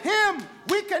 With him,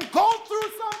 we can go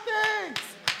through some things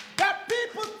that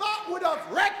people thought would have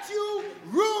wrecked you,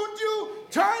 ruined you,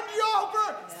 turned you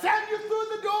over, sent you through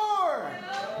the door.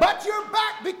 But you're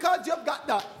back because you've got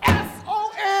the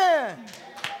S-O-N.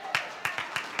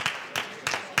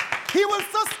 He will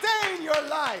sustain your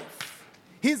life.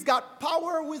 He's got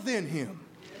power within him.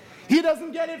 He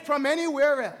doesn't get it from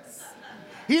anywhere else.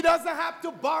 He doesn't have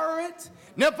to borrow it.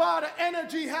 Nevada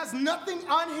Energy has nothing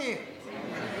on him.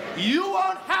 You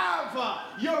won't have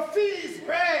your fees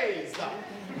raised.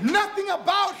 Nothing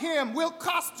about him will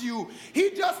cost you.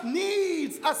 He just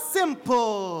needs a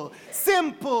simple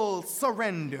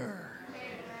surrender.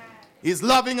 He's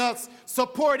loving us,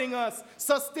 supporting us,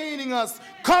 sustaining us,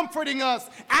 comforting us,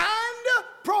 and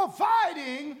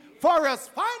providing for us.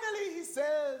 Finally, he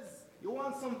says, you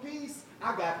want some peace?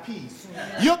 I got peace.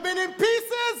 You've been in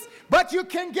pieces, but you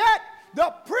can get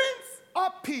the Prince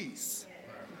of Peace.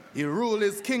 He rules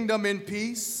his kingdom in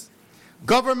peace.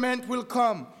 Government will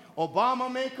come.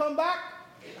 Obama may come back,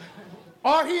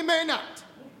 or he may not.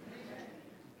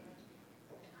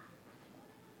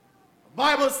 The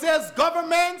Bible says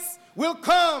governments will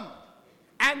come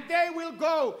and they will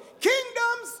go.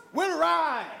 Kingdoms will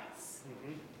rise,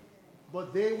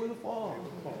 but they will fall.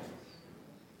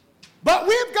 But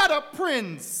we've got a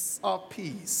Prince of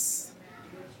Peace.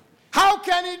 How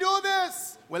can he do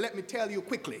this? Well, let me tell you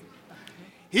quickly.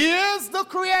 He is the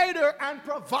creator and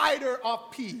provider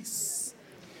of peace.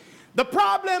 The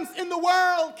problems in the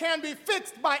world can be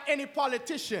fixed by any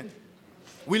politician.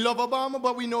 We love Obama,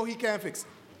 but we know he can't fix it.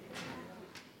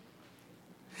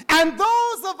 And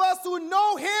those of us who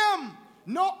know him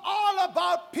know all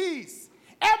about peace.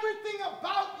 Everything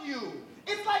about you.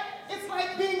 It's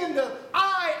like being in the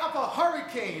eye of a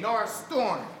hurricane or a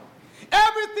storm.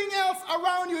 Everything else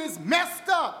around you is messed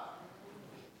up.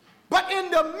 But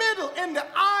in the middle, in the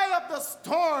eye of the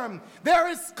storm, there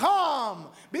is calm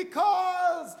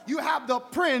because you have the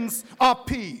Prince of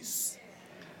Peace.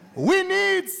 We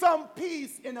need some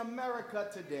peace in America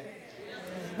today.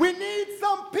 We need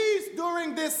some peace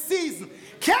during this season.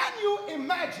 Can you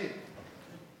imagine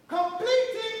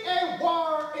completing a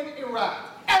war in Iraq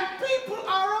and people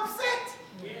are upset?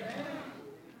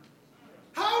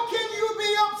 How can you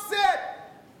be upset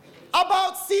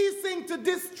about ceasing to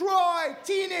destroy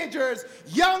teenagers,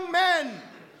 young men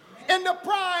in the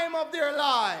prime of their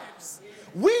lives?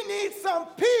 We need some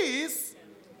peace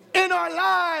in our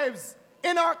lives,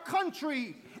 in our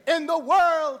country, in the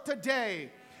world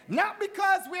today. Not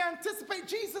because we anticipate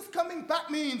Jesus coming back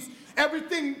means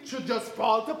everything should just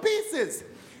fall to pieces.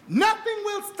 Nothing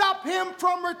will stop him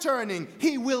from returning.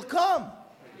 He will come.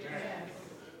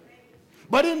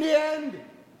 But in the end,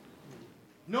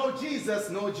 no Jesus,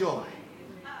 no joy.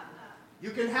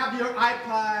 You can have your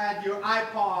iPad, your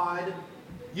iPod,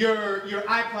 your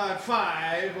iPod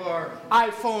 5 or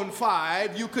iPhone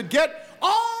 5. You could get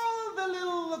all the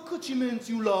little accoutrements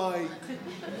you like.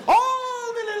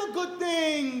 All the little good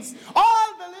things.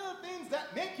 All the little things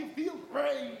that make you feel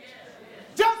great.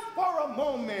 Just for a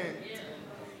moment.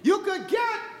 You could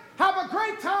have a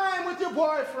great time with your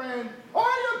boyfriend or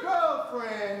your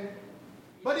girlfriend.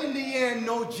 But in the end,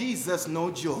 no Jesus,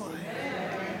 no joy.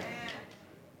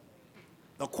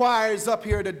 The choir is up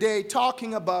here today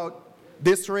talking about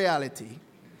this reality.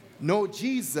 No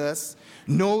Jesus,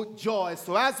 no joy.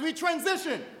 So as we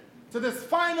transition to this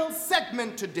final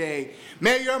segment today.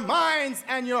 May your minds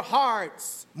and your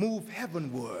hearts move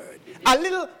heavenward, a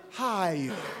little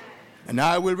higher. And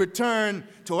I will return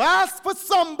to ask for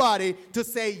somebody to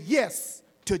say yes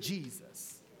to Jesus.